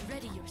die.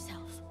 Ready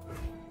yourself.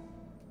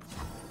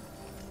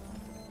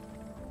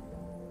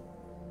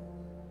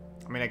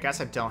 I mean, I guess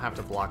I don't have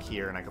to block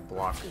here, and I could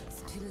block,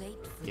 It's too late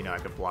for you know, I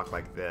could block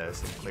like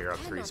this and clear up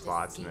 3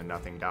 spots, and then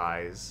nothing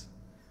dies.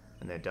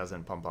 And it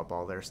doesn't pump up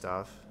all their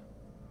stuff.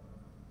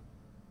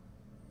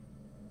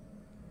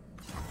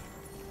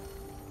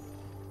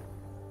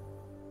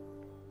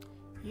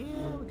 Yeah,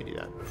 we could do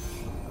that. That's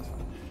fine.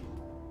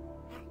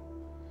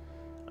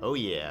 Oh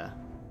yeah.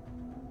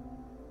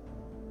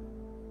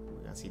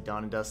 We're gonna see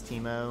Dawn and Dust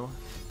Teemo.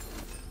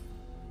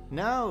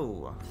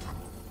 No!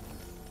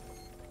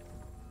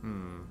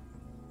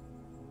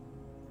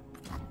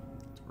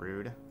 It's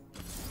rude.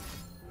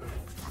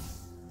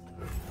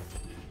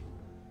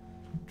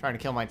 Trying to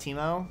kill my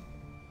Teemo.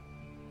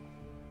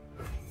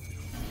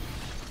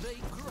 They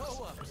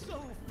grow up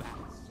so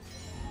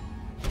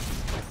fast.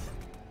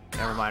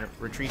 Never mind.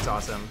 Retreat's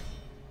awesome.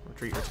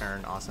 Retreat,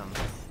 return, awesome.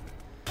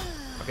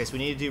 Okay, so we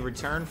need to do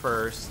return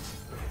first.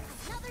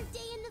 another day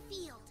in the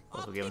field.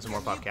 We'll give him some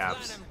more puff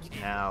caps.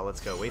 Now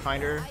let's go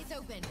Wayfinder. Eyes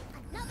open.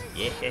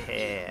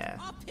 Yeah.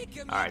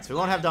 Alright, so we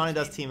won't have Donnie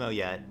Dust Teemo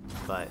yet,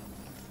 but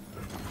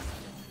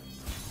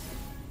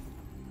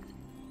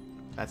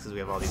that's because we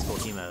have all these cool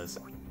Teemos.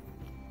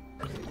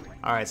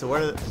 Alright, so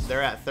what are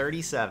they're at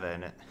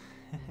 37. Yeah,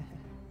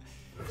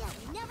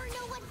 we never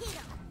know what hit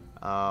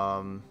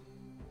 'em.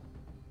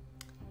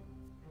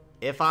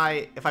 If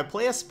I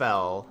play a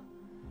spell,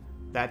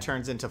 that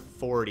turns into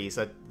 40,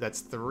 so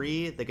that's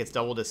 3 that gets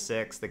doubled to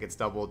 6, that gets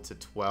doubled to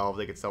 12,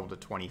 that gets doubled to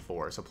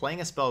 24. So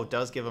playing a spell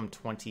does give them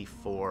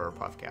 24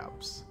 puff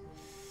caps.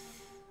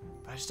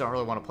 But I just don't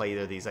really want to play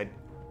either of these.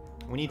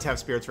 We need to have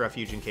Spirit's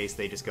Refuge in case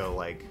they just go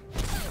like,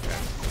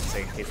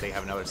 say in case they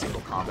have another single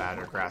combat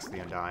or Grasp of the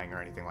Undying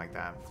or anything like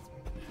that.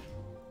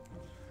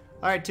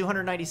 Alright,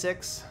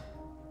 296.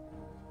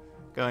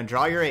 Go and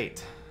draw your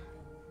 8.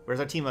 Where's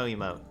our Teemo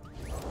emote?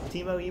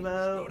 Teemo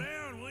emote!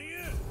 Down, will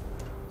you?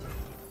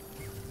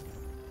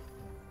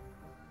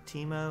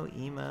 Teemo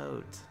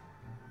emote.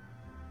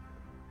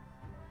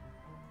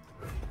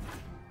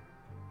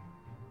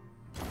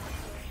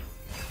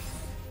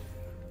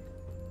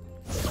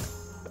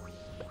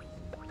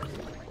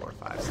 Four,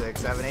 5,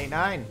 6, 7, 8,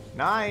 9.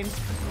 9!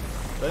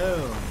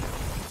 Boom!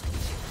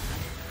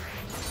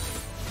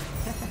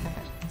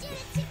 Get it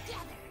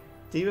together.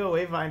 Teemo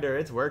Wayfinder,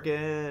 it's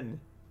working!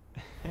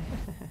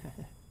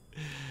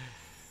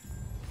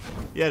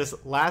 Yeah, this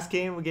last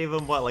game we gave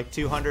him what, like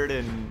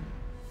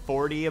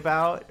 240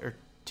 about, or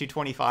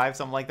 225,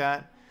 something like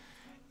that.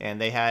 And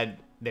they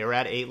were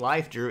at 8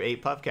 life, drew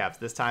 8 puff caps.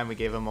 This time we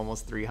gave them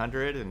almost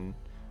 300, and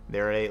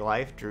they were at 8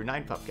 life, drew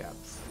 9 puff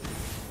caps.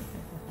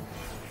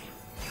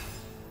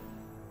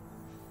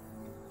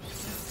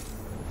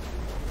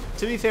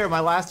 To be fair,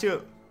 my last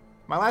two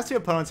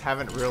opponents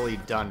haven't really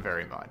done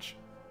very much,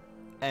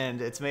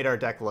 and it's made our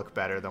deck look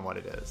better than what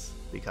it is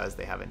because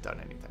they haven't done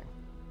anything.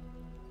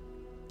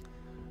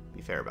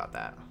 Be fair about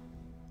that.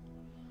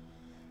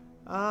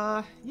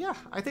 Yeah,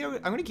 I think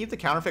I'm gonna keep the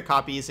counterfeit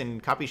copies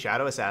and copy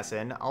Shadow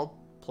Assassin. I'll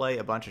play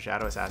a bunch of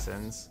Shadow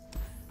Assassins,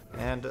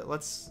 and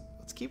let's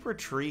keep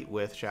Retreat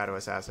with Shadow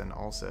Assassin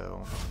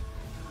also.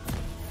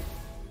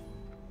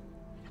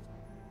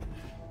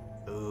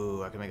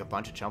 Ooh, I can make a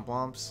bunch of Chump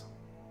Lumps.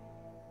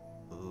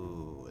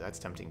 Ooh, that's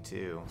tempting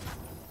too.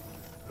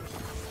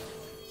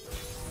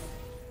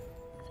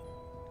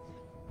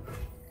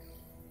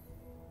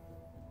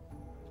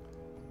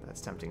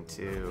 That's tempting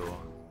too.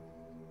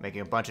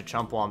 Making a bunch of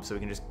Chump Wumps so we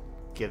can just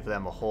give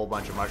them a whole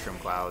bunch of Mushroom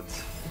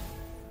Clouds.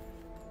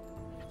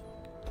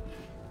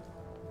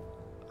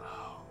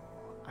 Oh,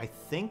 I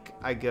think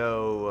I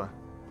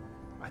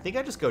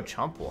just go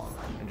Chump Wump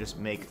and just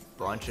make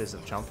bunches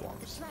of Chump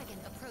Wumps. Dragon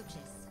approaches.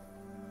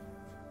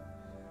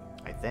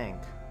 I think.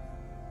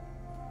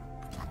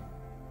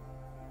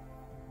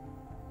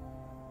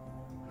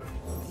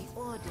 The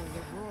order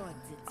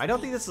rewards its I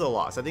don't think this is a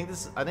loss. I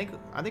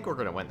think we're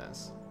gonna win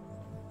this.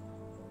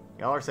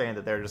 Y'all are saying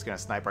that they're just gonna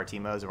snipe our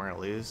Teemos and we're gonna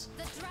lose.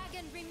 The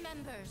dragon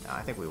remembers. No,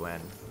 I think we win.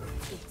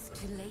 It's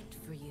too late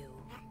for you.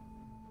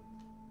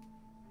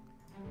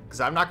 Because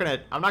I'm not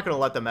gonna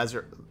let them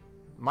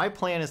my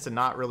plan is to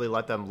not really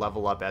let them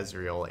level up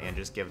Ezreal and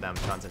just give them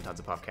tons and tons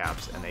of puff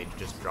caps, and they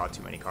just draw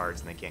too many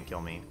cards and they can't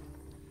kill me.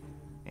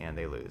 And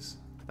they lose.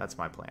 That's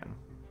my plan.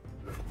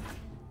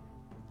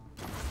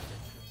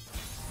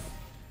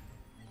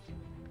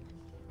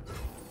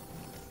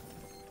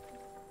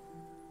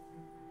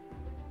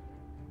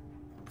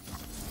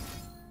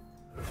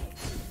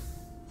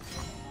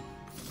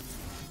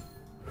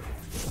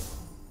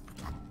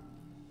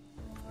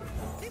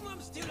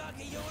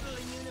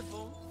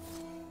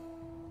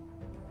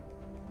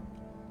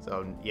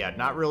 So, yeah,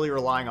 not really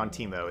relying on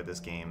Teemo in this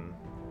game.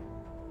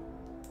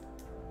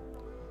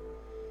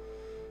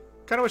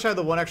 Kind of wish I had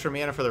the 1 extra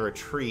mana for the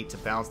Retreat to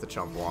bounce the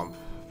Chump Wump.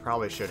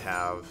 Probably should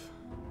have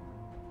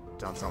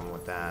done something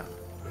with that.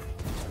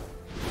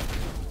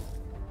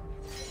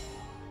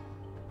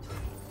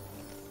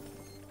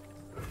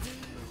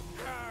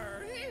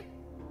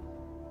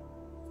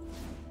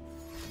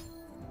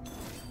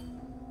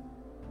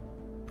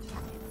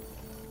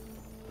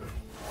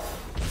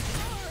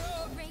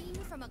 Rain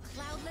from a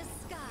cloudless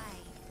sky.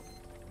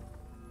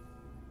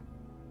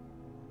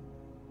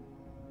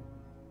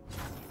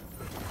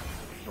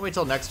 Wait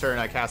till next turn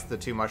I cast the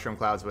 2 Mushroom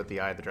Clouds with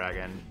the Eye of the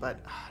Dragon. But,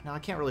 no, I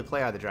can't really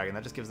play Eye of the Dragon.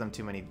 That just gives them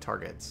too many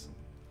targets.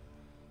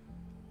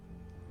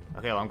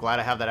 Okay, well, I'm glad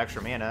I have that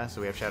extra mana, so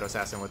we have Shadow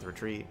Assassin with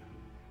Retreat.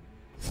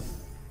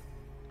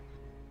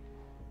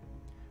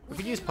 We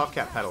could use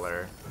Puffcat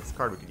Peddler. That's a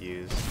card we could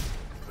use.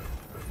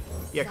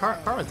 Yeah,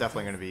 Karma's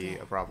definitely going to be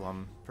a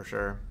problem, for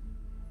sure.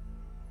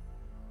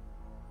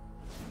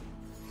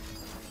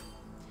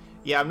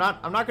 Yeah, I'm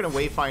not going to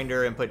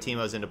Wayfinder and put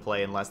Teemos into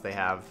play unless my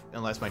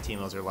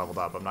Teemos are leveled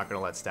up. I'm not going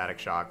to let Static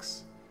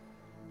Shocks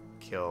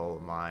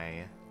kill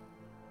my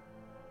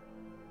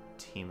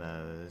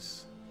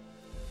Teemos.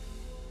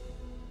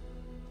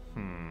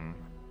 Do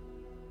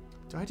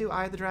I do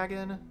Eye of the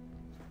Dragon?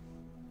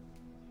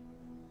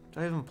 Do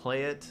I even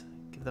play it?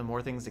 Give them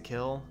more things to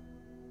kill?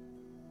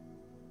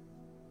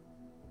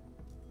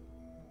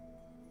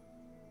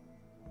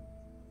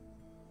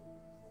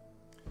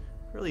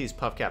 really use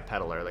Puffcat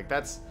Peddler. Like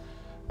that's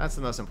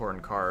the most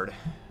important card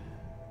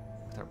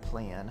with our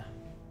plan.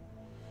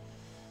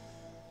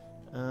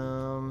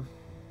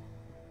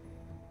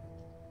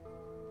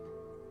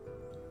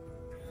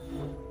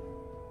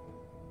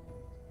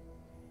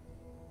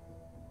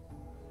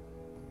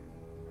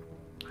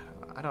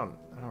 I don't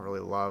really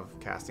love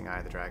casting Eye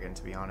of the Dragon,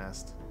 to be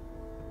honest.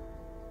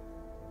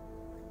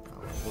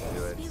 Oh, we'll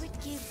do it.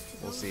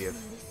 We'll see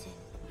if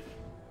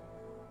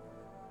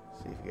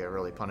you get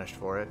really punished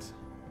for it.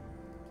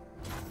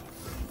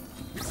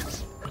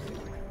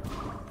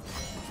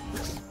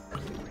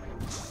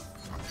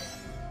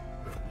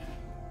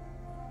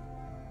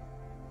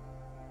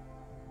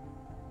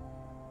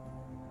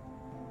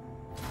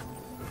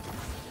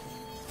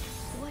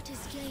 What is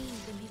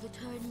gained when we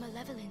return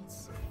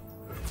malevolence?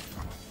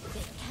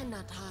 They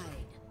cannot hide.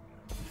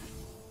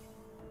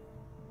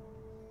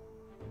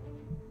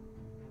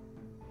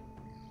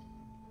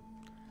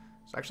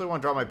 So I actually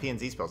want to draw my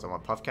P&Z spells. I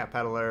want Puffcat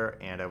Peddler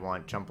and I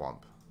want Jump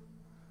Wump.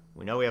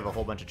 We know we have a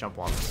whole bunch of Jump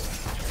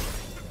Wumps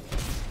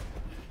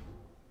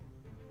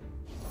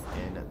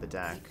in the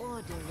deck. The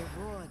order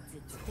rewards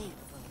its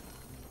faithful.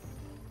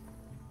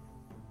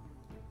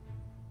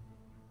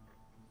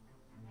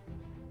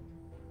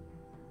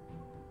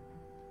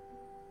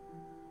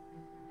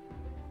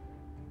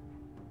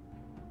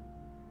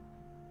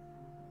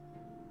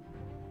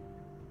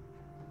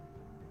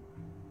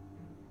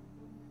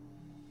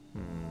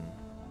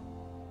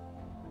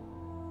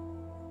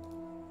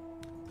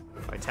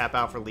 If I tap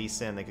out for Lee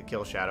Sin, they could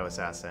kill Shadow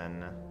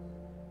Assassin.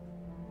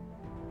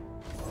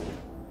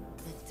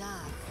 The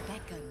dark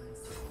beckons.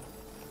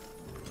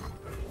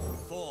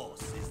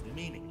 Force is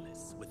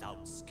meaningless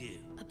without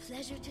skill. A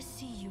pleasure to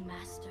see you,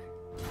 Master.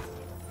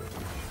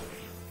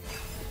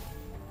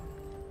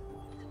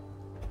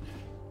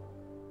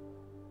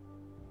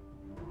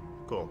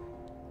 Cool.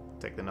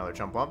 Take another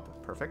Jump Wump.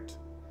 Perfect.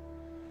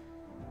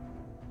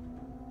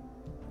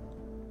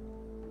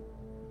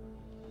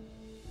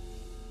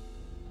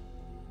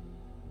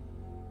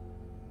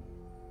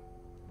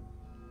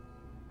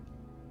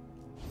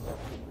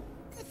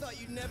 I thought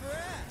you'd never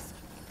ask.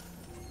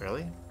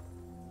 Really?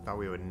 Thought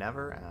we would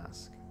never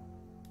ask.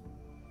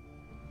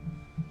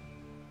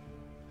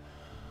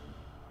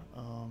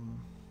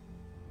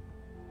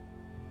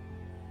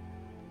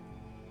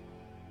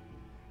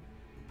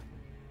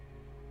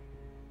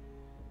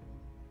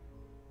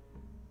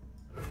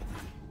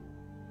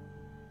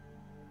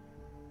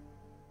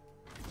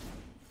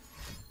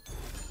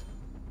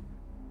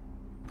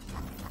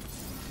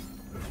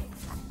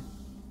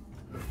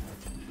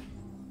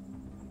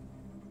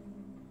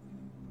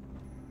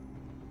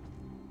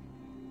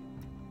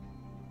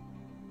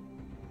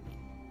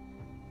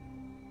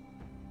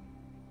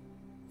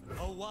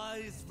 A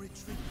wise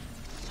retreat.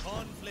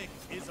 Conflict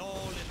is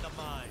all in the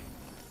mind.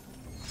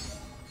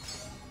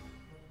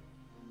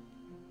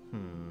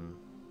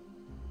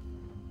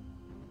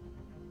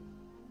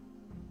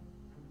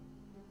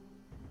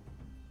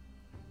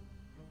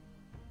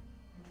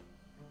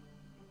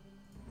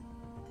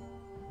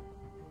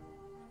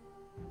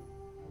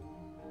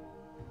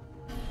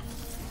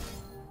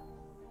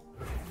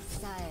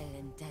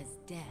 Silent as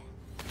death.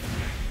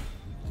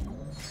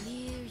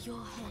 Clear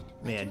your head.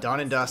 Man, Dawn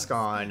and Dusk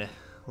on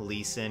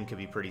Lee Sin could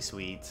be pretty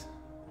sweet.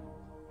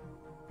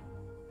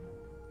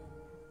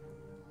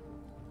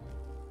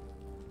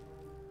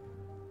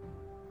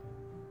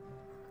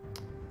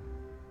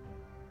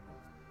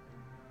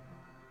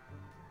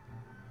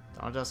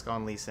 Dawn and Dusk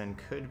on Lee Sin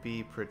could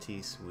be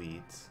pretty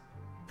sweet.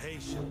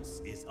 Patience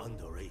is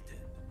underrated.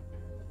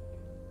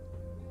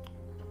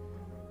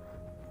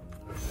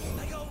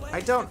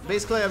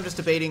 Basically, I'm just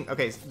debating.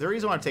 Okay, so the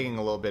reason why I'm taking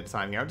a little bit of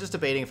time here, I'm just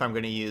debating if I'm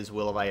going to use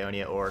Will of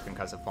Ionia or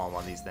Concussive Palm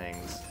on these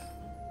things.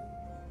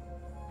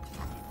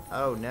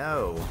 Oh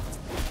no.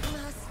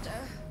 Master.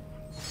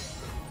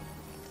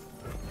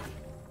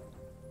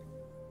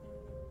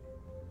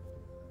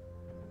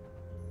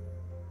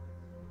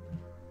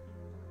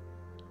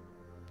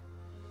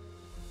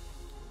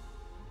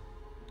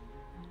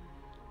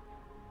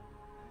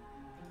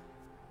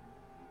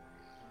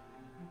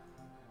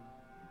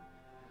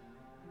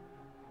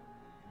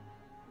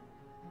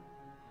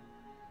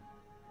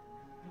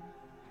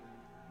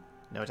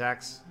 No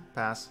attacks.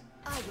 Pass.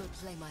 I will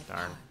play my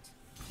Darn. part.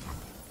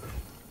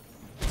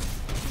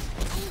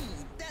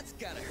 Ooh, that's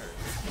gotta hurt.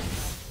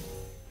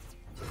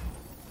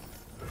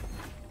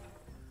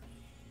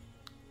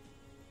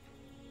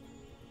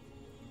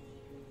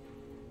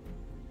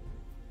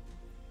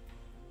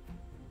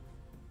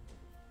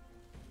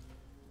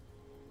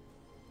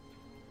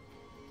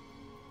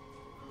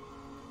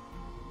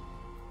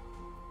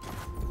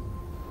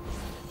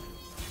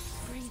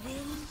 Breathe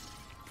in,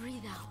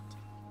 breathe out.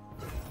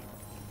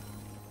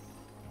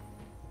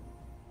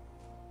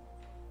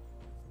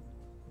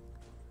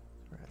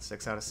 We're at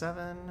 6 out of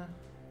 7.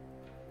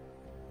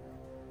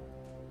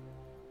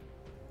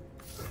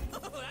 Oh,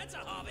 that's a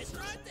harvest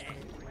right there.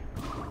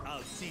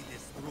 I'll see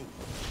this through.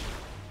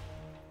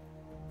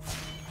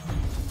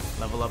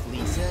 Level up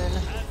Lee Sin.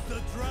 As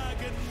the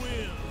dragon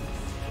wills.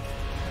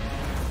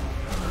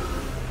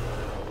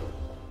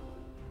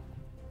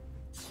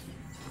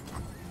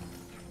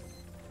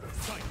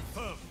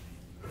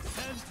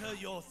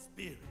 your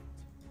spirit.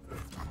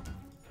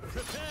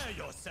 Prepare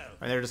yourself.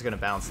 And they're just gonna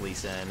bounce Lee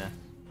Sin.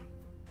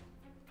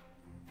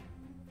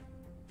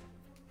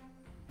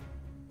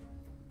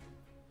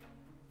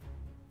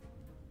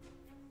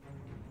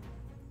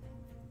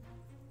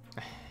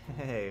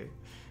 Hey,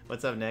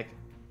 what's up, Nick?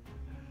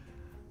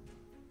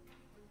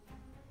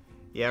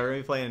 Yeah, we're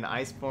gonna be playing an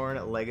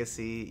Iceborne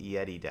Legacy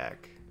Yeti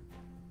deck.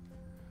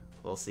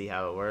 We'll see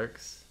how it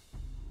works.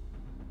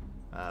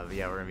 But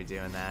yeah, we're gonna be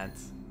doing that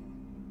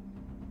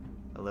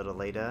a little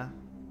later.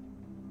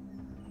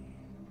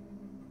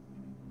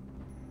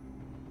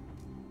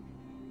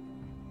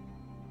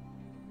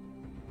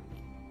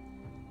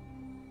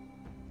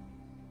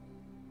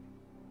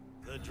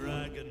 The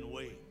dragon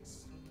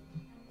waits.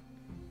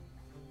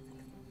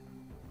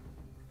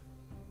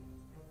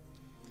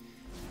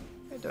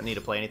 I don't need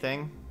to play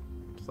anything.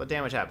 Just let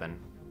damage happen.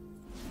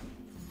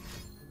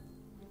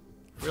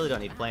 Really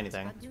don't need to play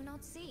anything. But do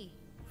not see.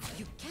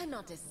 You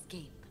cannot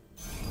escape.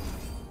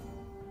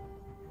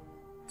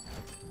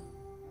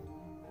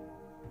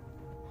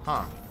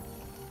 Huh.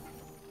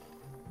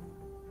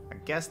 I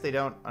guess they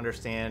don't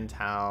understand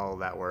how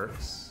that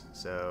works,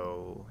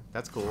 so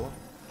that's cool.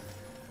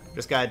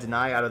 Just got a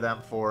deny out of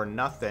them for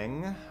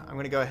nothing. I'm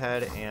gonna go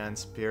ahead and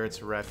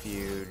Spirit's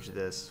Refuge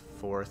this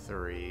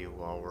 4/3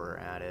 while we're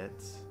at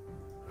it.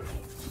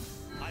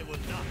 I will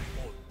not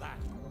hold back.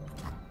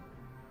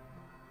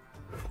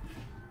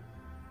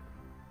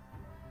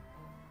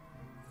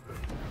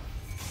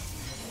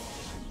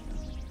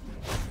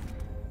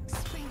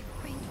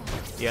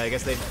 Yeah, I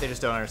guess they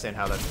just don't understand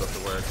how that's supposed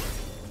to work.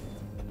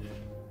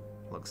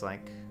 Looks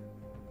like.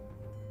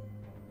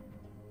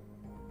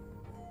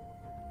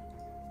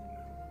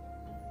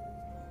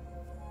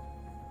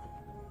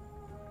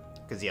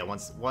 Because yeah,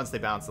 once they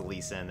bounce the Lee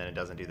Sin, then it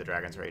doesn't do the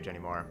Dragon's Rage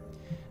anymore.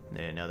 And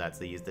they didn't know that's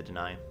they use the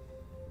deny.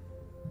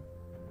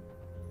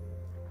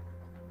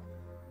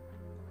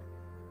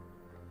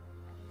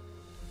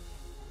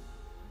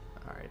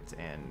 Alright,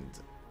 and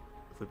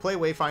if we play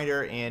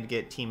Wayfinder and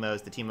get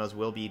Teemos, the Teemos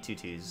will be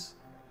 2/2s.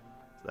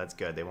 So that's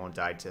good. They won't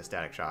die to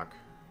Static Shock.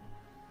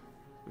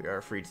 We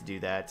are free to do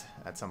that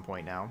at some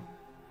point now.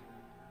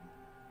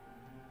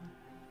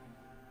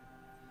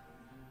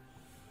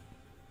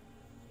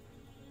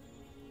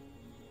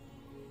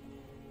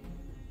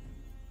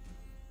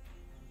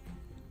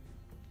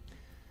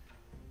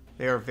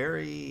 They are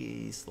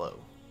very slow,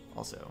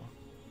 also.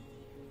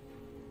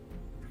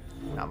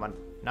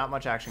 Not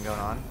much action going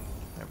on.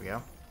 There we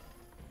go.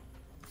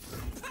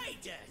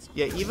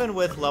 Yeah, even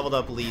with leveled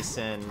up Lee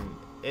Sin,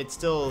 it's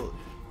still...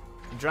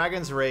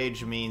 Dragon's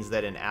Rage means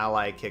that an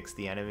ally kicks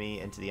the enemy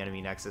into the enemy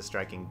nexus,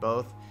 striking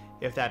both.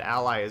 If that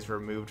ally is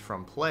removed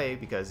from play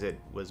because it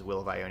was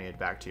Will of Ionia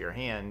back to your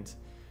hand,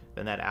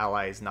 then that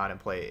ally is not in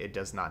play. It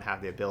does not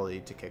have the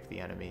ability to kick the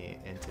enemy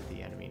into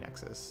the enemy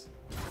nexus.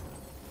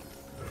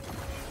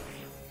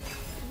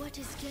 What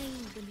is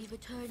gained when we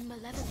return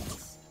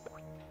malevolence?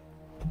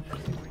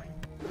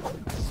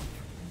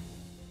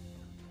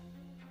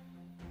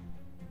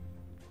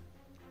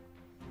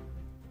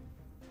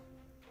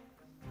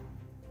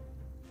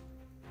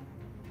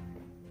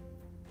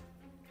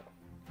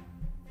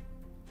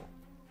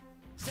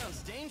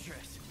 Sounds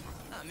dangerous.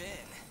 I'm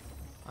in.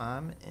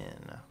 I'm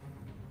in.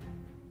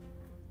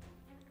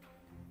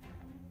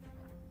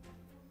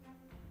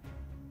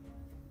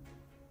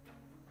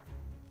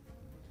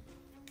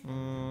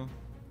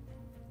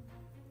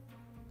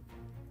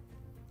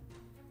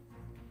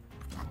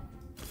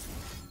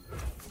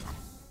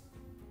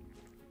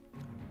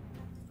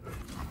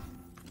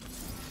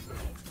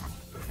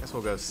 Guess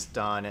we'll go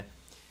stun.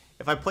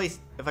 If I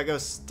go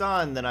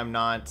stun, then I'm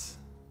not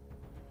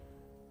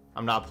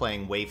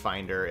playing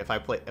Wayfinder. If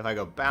I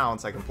go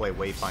bounce, I can play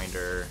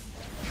Wayfinder.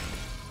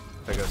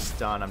 If I go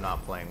stun, I'm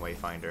not playing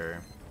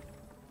Wayfinder.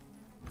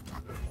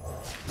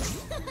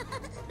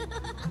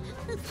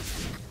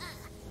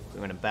 I'm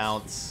gonna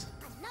bounce.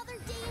 Another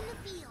day in the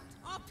field.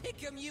 I'll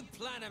pick 'em, you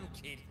plan 'em,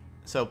 kid.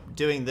 So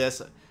doing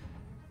this,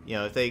 you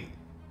know, if they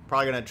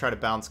probably gonna try to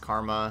bounce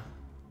Karma.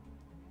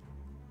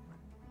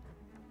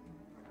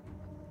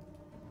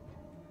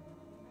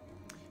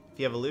 If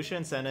you have a Lucian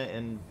and Senna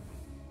in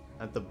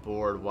at the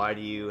board, why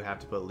do you have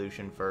to put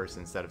Lucian first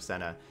instead of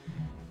Senna?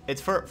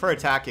 It's for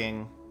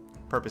attacking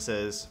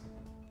purposes.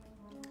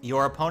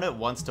 Your opponent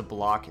wants to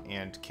block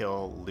and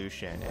kill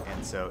Lucian,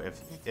 and so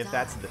if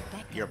that's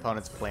your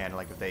opponent's plan,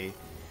 like if they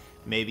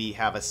maybe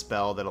have a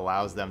spell that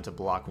allows them to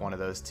block one of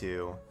those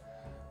two,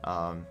 you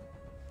want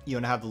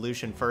to have the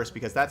Lucian first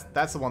because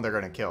that's the one they're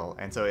going to kill.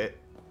 And so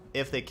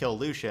if they kill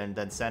Lucian,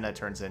 then Senna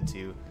turns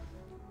into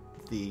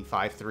the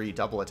 5/3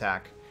 double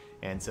attack,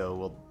 and so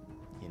we'll,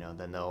 you know,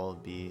 then they'll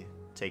be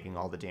taking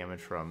all the damage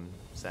from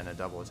Senna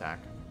double attack.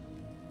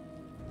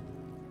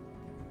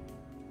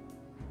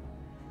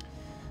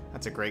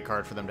 That's a great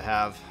card for them to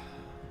have.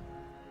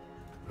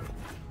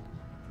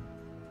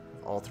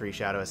 All 3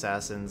 Shadow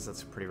Assassins,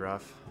 that's pretty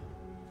rough.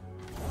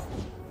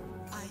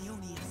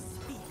 Ionia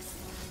speaks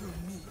through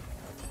me.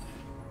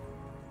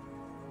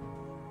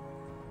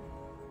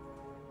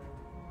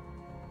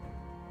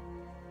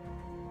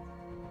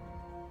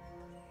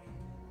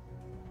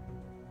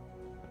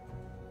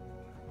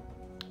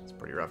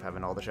 Pretty rough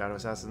having all the Shadow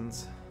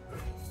Assassins.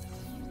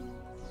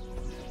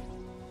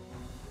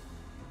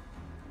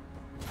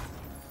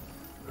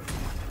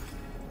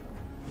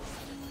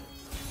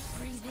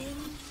 Breathe in,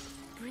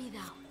 breathe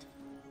out.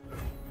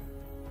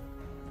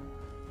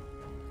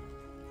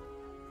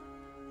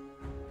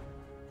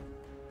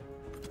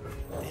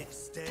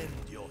 Extend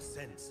your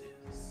senses.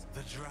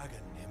 The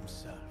dragon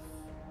himself.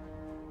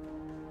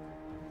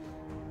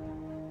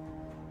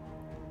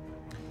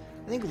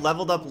 I think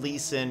leveled up Lee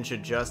Sin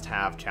should just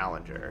have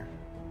Challenger,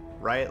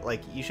 right?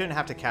 Like, you shouldn't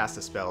have to cast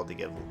a spell to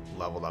give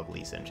leveled up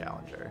Lee Sin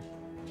Challenger.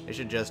 It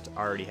should just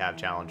already have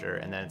Challenger,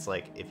 and then it's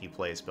like, if you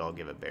play a spell,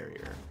 give it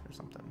Barrier or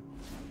something.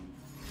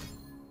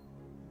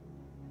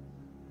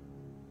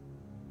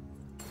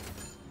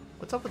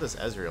 What's up with this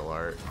Ezreal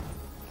art?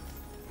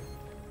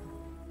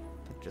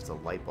 Like just a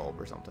light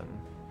bulb or something.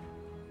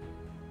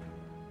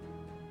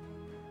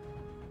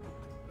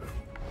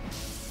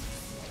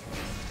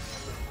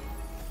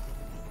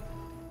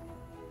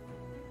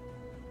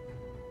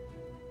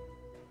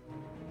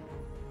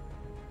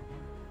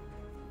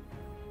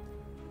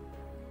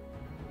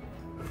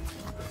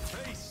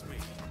 Face me.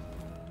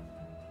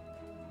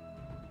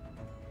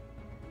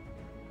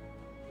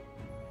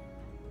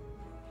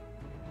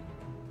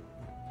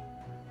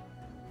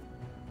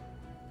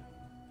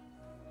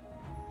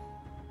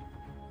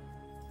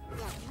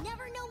 You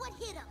never know what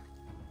hit him.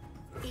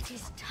 It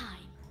is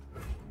time.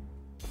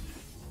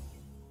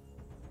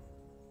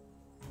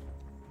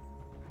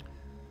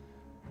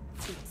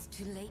 It's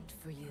too late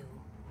for you.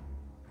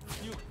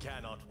 You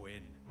cannot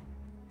win.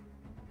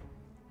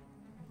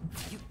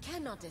 You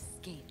cannot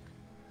escape.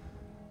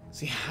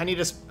 See, I need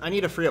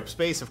to free up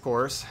space, of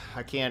course.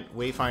 I can't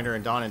Wayfinder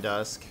and Dawn and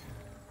Dusk.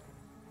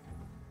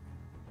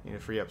 Need to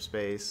free up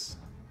space.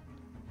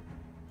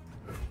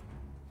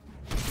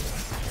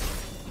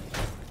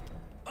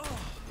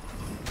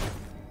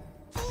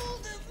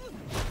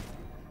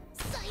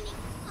 Signing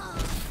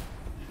off.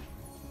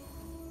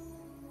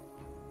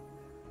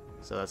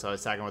 So that's how I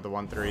was attacking with the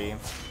 1/3.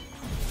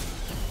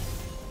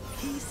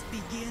 Peace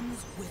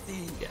begins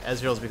within. Yeah,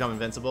 Ezreal's become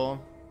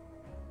invincible.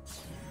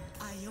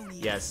 Ionia.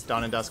 Yes,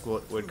 Dawn and Dusk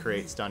would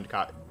create stunned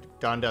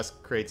Dawn and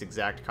Dusk creates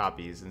exact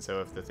copies, and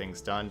so if the thing's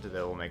stunned,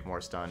 they will make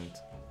more stunned.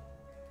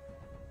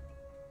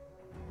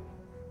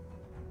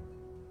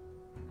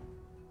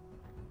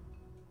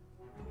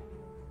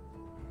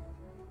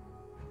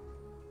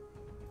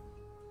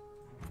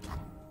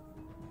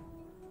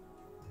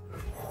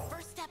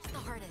 First step's the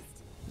hardest.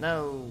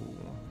 No.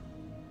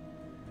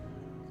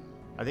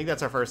 I think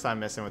that's our first time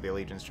missing with the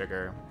Allegiance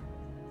trigger.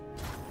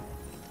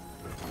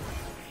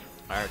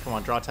 Alright, come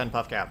on, draw 10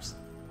 puff caps.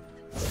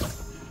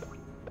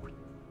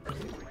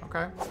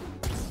 Okay.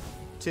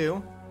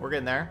 2. We're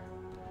getting there.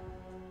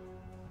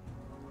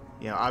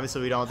 You know,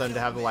 obviously we don't want them to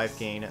have the life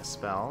gain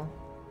spell.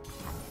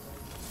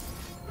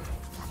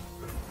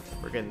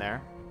 We're getting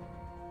there.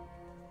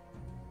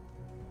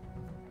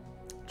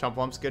 Chump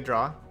Lump's good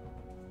draw.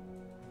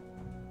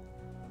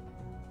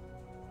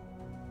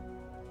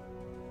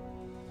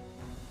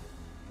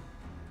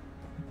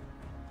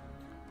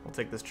 We'll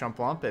take this Chump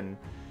Lump and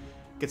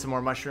get some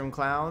more Mushroom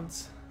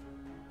Clouds.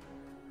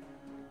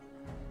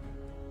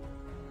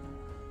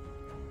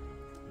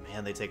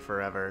 Man, they take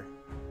forever.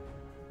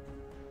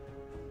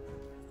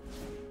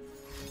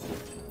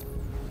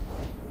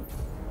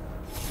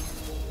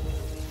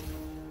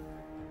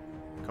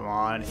 Come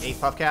on, 8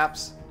 puff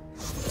caps.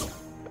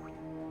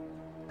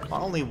 Come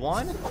on, only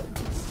 1?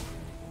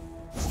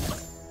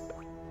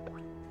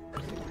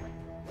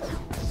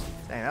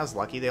 Dang, that was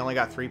lucky. They only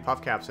got 3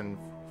 puff caps and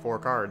 4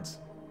 cards.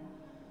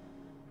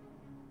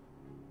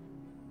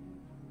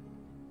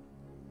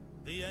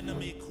 The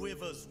enemy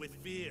quivers with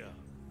fear.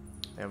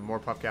 They have more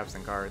puff caps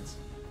than cards.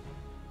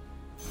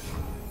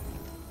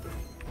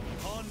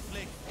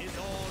 Conflict is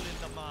all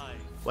in the mind.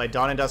 Like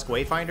Dawn and Dusk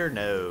Wayfinder?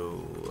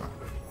 No.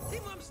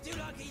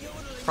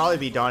 Probably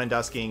be Dawn and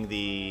Dusking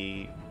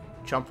the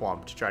Chump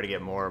Wump to try to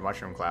get more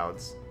Mushroom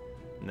Clouds.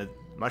 And the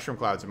Mushroom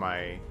Clouds are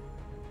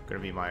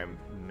gonna be my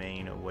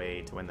main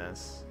way to win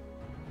this,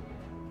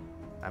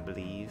 I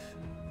believe.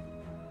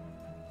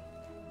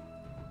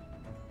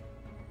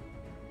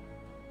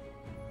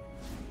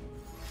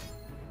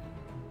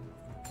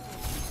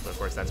 But of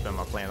course, that's been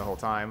my plan the whole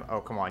time. Oh,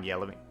 come on, yeah,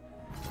 let me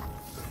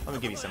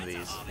give you some of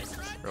these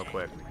real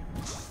quick.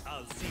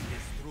 I'll see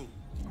this through.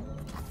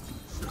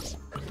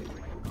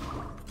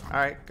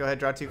 Alright, go ahead,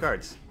 draw 2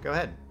 cards. Go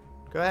ahead.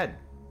 Go ahead.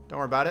 Don't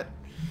worry about it.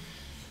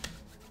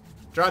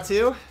 Draw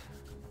 2.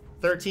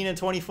 13 and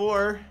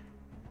 24.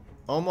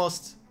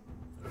 Almost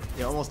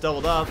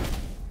doubled up.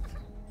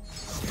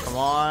 Come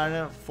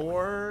on.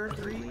 4,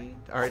 3.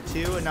 Alright,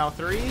 2 and now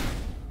 3.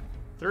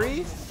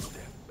 3.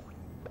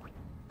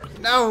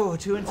 No,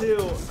 2 and 2.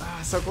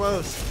 Ah, so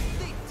close.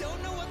 They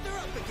don't know what they're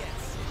up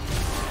against.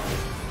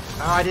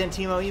 Ah, I didn't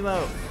Teemo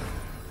emote.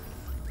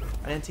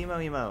 I didn't Teemo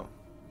emote.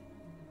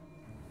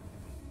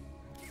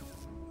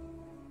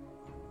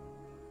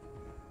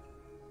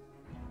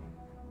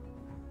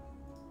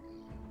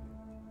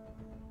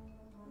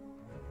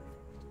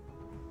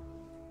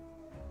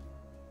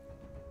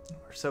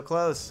 We're so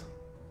close.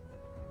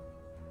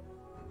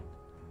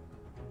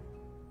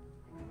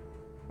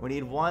 We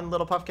need one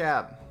little puff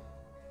cap.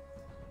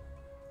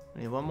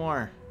 We need one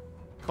more.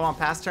 Come on,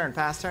 pass turn,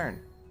 pass turn.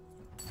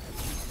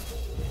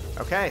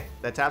 Okay,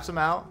 that taps them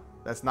out.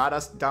 That's not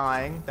us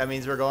dying. That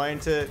means they're going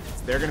to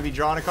be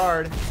drawing a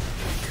card.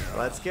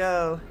 Let's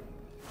go.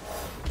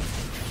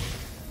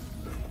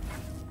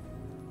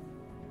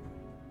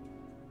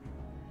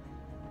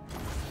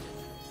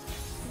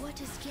 What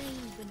is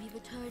gained when we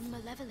return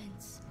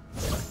malevolence?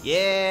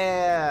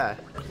 Yeah!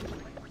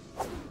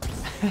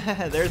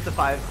 There's the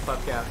 5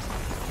 puff caps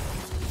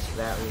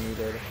that we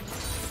needed.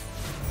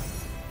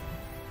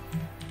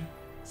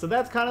 So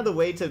that's kind of the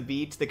way to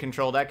beat the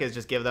control deck, is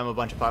just give them a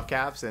bunch of puff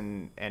caps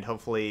and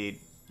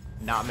hopefully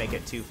not make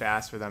it too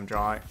fast for them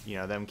drawing, you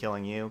know, them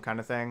killing you kind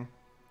of thing.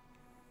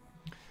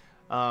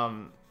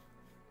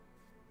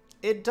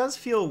 It does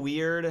feel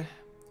weird.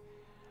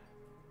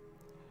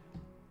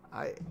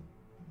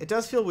 It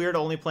does feel weird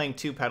only playing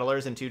 2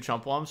 Peddlers and 2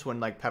 Chumpwumps when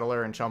like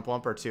Peddler and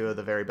Chumpwump are 2 of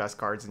the very best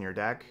cards in your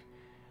deck.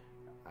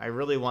 I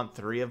really want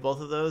 3 of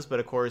both of those, but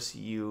of course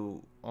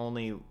you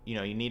only, you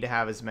know, you need to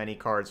have as many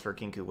cards for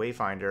Teemo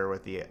Wayfinder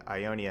with the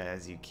Ionia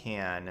as you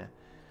can.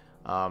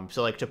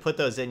 So like to put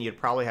those in, you'd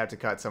probably have to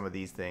cut some of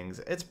these things.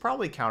 It's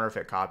probably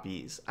counterfeit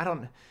copies.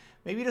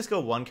 Maybe just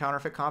go 1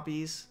 counterfeit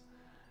copies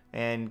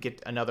and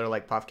get another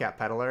like puff cap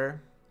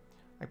Peddler.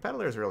 Like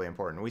Peddler is really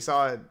important. We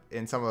saw it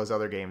in some of those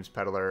other games,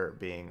 Peddler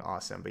being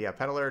awesome. But yeah,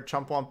 Peddler,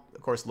 Chumpwump,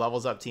 of course,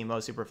 levels up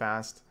Teemo super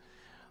fast.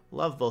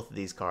 Love both of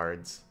these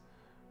cards.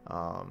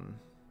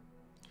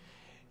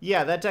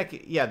 Yeah, that deck,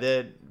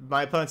 yeah,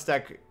 my opponent's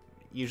deck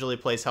usually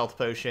plays Health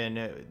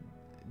Potion.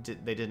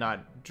 They did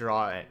not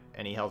draw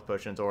any Health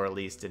Potions, or at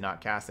least did not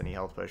cast any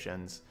Health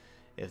Potions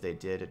if they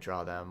did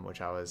draw them,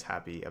 which I was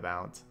happy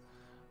about.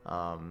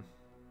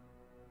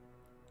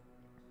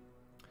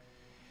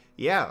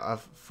 Yeah, a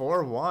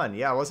 4-1.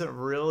 Yeah, I wasn't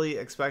really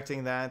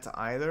expecting that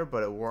either,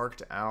 but it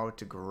worked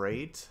out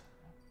great.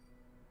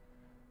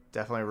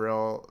 Definitely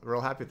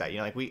real happy with that. You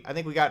know, like I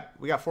think we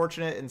got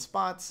fortunate in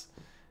spots,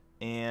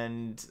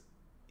 and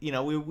you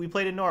know, we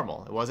played in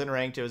normal. It wasn't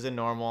ranked, it was in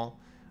normal.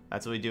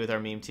 That's what we do with our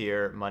meme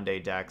tier Monday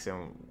decks,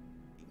 and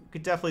you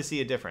could definitely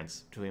see a difference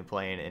between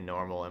playing in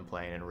normal and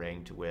playing in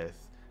ranked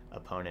with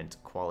opponent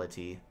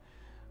quality.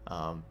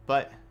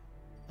 But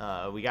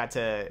we got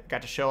to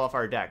show off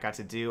our deck, got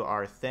to do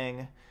our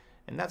thing,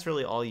 and that's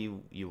really all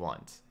you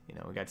want. You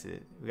know, we got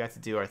to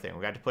do our thing.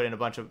 We got to put in a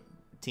bunch of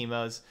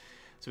Teemos.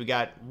 So we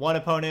got one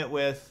opponent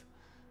with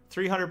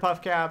 300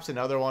 puff caps,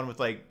 another one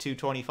with like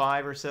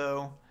 225 or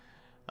so.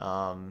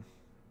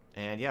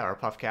 And yeah, our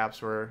puff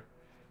caps were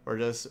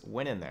just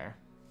winning there.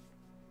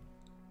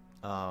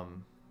 The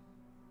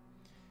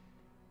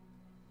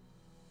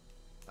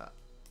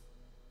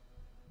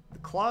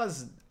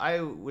Claws,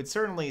 I would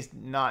certainly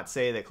not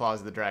say that Claws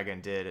of the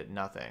Dragon did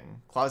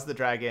nothing. Claws of the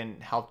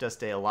Dragon helped us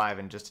stay alive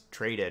and just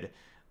traded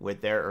with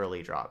their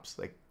early drops.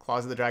 Like,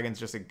 Claws of the Dragon's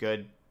just a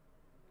good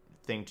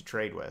thing to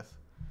trade with.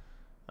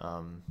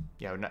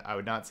 Yeah, I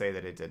would not say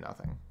that it did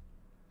nothing.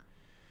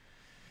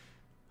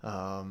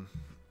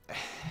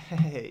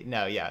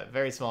 No, yeah,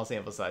 very small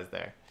sample size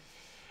there.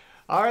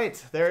 All right,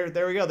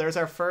 there we go. There's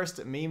our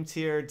first meme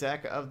tier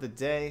deck of the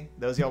day.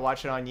 Those of y'all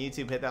watching on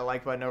YouTube, hit that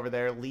like button over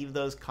there. Leave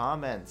those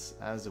comments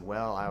as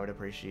well. I would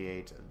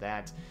appreciate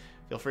that.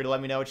 Feel free to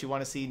let me know what you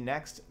want to see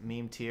next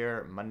meme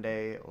tier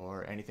Monday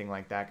or anything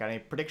like that. Got any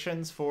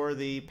predictions for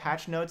the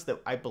patch notes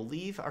that I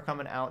believe are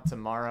coming out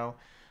tomorrow?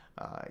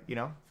 You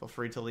know, feel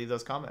free to leave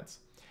those comments.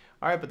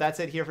 All right, but that's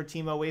it here for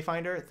Teemo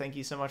Wayfinder. Thank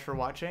you so much for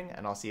watching,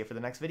 and I'll see you for the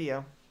next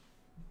video.